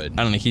like good.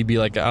 I don't know. He'd be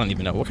like I don't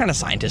even know what kind of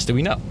scientist do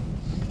we know.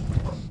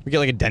 We get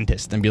like a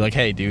dentist and be like,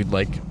 hey, dude,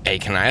 like Hey,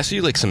 can I ask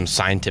you like some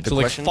scientific so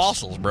like questions?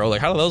 fossils, bro.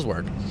 Like how do those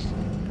work?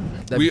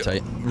 That'd be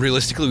tight.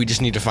 Realistically, we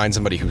just need to find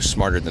somebody who's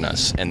smarter than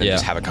us and then Yeah.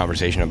 just have a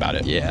conversation about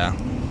it. Yeah,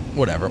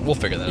 whatever. We'll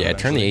figure that out. Yeah,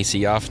 turn the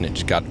AC off and it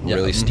just got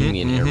really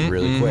steamy in here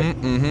really quick.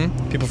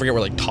 People forget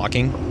we're like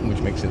talking, which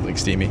makes it like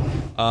steamy.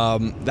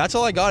 That's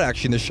all I got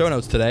actually in the show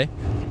notes today.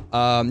 You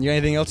got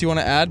anything else you want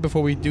to add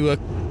before we do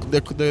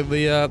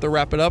the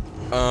wrap it up?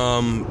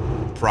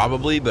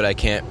 Probably, but I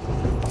can't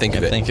think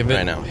of it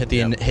right now. Hit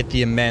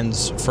the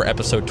amends for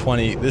episode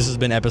 20. This has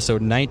been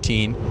episode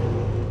 19.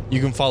 You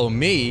can follow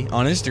me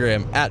on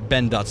Instagram at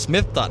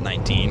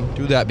ben.smith.19.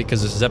 Do that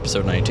because this is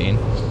episode 19.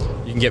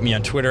 You can get me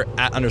on Twitter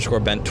at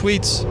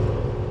 _BenTweets.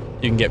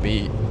 You can get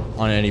me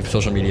on any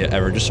social media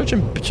ever. Just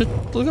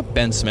look up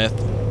Ben Smith.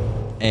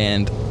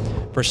 And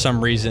for some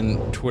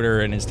reason,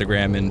 Twitter and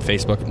Instagram and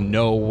Facebook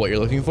know what you're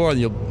looking for, and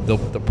they'll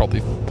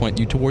probably point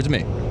you towards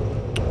me.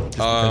 Just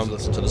because you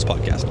listen to this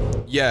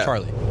podcast. Yeah.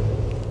 Charlie.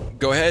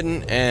 Go ahead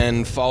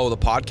and follow the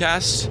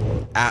podcast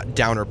at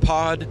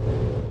DownerPod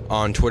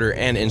on Twitter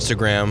and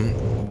Instagram.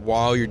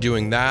 While you're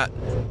doing that,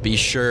 be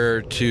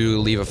sure to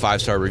leave a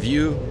 5-star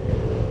review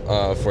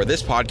for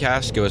this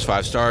podcast. Give us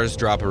 5 stars,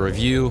 drop a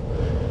review.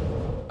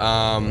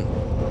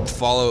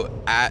 Follow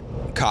at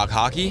Cock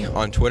Hockey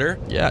on Twitter.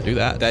 Yeah, do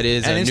that. That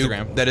is and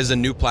Instagram. That is a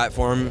new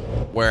platform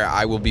where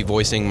I will be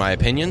voicing my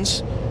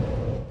opinions.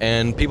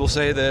 And people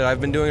say that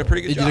I've been doing a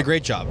pretty good You job. did a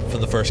great job for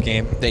the first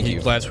game. Thank you.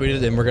 Glad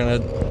tweeted, and we're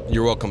gonna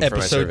You're welcome for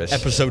my service.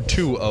 episode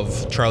 2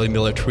 of Charlie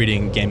Miller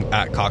tweeting game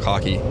at Cock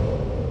Hockey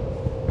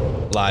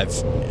live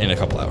in a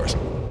couple hours.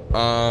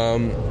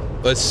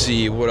 Let's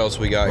see what else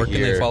we got Where here.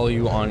 can they follow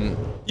you on?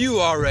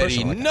 You already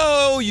Personal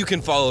know you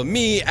can follow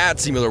me at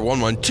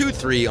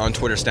cmiller1123 on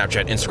Twitter,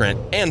 Snapchat,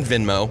 Instagram, and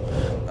Venmo.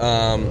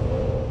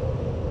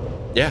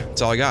 Yeah,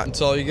 that's all I got.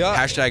 That's all you got.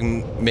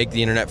 Hashtag make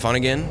the internet fun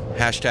again.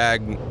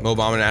 Hashtag Mo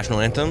Bamba National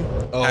Anthem.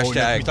 Oh, can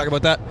Hashtag we talk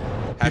about that?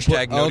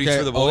 Hashtag no Deets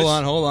for the boys.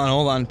 Hold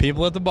on.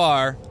 People at the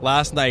bar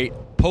last night,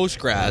 post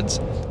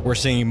grads, were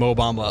singing Mo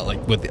Bamba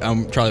like with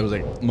Charlie was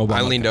like Mo Bamba.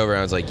 I leaned over and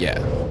I was like, yeah,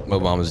 Mo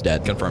Bamba's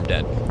dead. Confirmed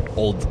dead.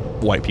 Old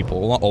white people,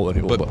 well, not older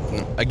people, But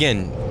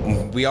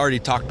again, we already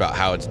talked about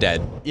how it's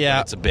dead. yeah,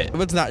 It's a bit.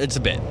 But it's not. It's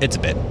a bit.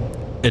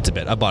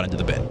 I bought into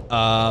the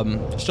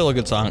bit. Still a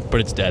good song,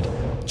 but it's dead.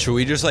 Should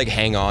we just like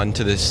hang on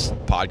to this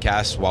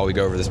podcast while we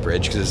go over this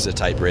bridge because it's a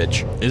tight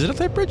bridge? Is it a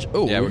tight bridge?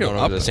 Oh, Yeah, we're going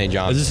over to St.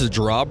 John's. Is this a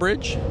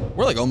drawbridge?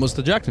 We're like almost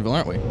to Jacksonville,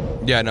 aren't we?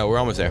 Yeah, no, we're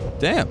almost there.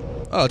 Damn.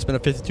 Oh, it's been a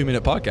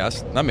 52-minute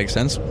podcast. That makes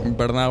sense.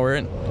 Better than now we're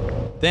in.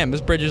 Damn,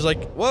 this bridge is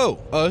like, whoa.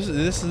 Oh,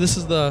 this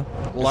is the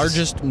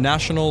largest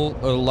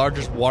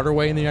largest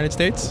waterway in the United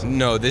States?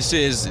 No, this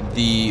is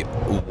the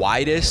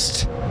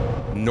widest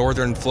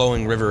northern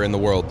flowing river in the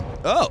world.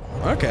 Oh,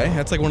 okay.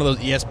 That's like one of those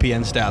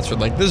ESPN stats where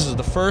like this is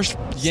the first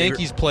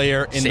Yankees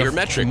player in the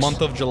sabermetrics.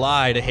 month of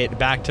July to hit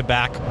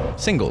back-to-back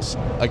singles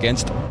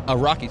against a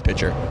Rockies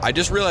pitcher. I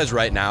just realized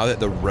right now that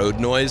the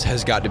road noise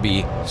has got to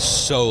be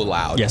so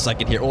loud. Yes, I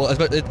can hear. Well,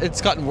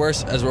 it's gotten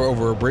worse as we're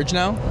over a bridge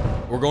now.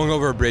 We're going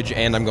over a bridge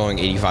and I'm going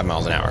 85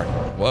 miles an hour.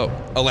 Whoa.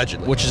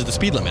 Allegedly. Which is the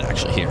speed limit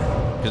actually here.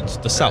 It's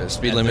the south.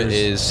 speed And limit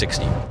there's- is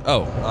 60.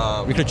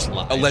 Oh, we could just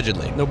lie.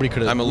 Allegedly. Nobody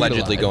could have. I'm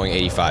allegedly going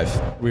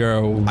 85. We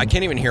are. I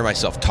can't even hear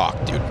myself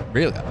talk, dude.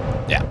 Really?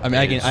 Yeah. I mean,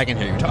 I can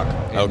hear you talk.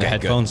 In Okay, the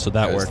headphones, good. so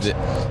that Because works. the-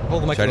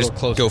 Hold the mic Should a I little just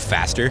closer. go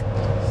faster?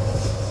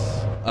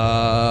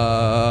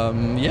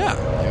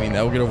 Yeah. I mean,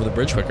 that will get over the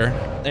bridge quicker.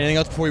 Anything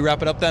else before we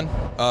wrap it up then?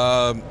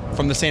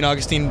 From the St.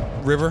 Augustine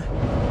River?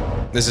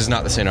 This is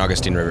not the St.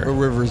 Augustine River. What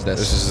river is this?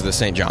 This is the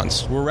St.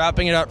 John's. We're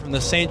wrapping it up from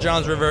the St.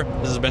 John's River.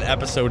 This has been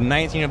episode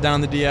 19 of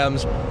Down the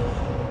DMs.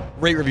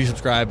 Rate, review,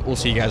 subscribe. We'll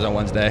see you guys on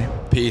Wednesday.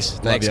 Peace.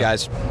 Thanks, ya.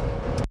 guys.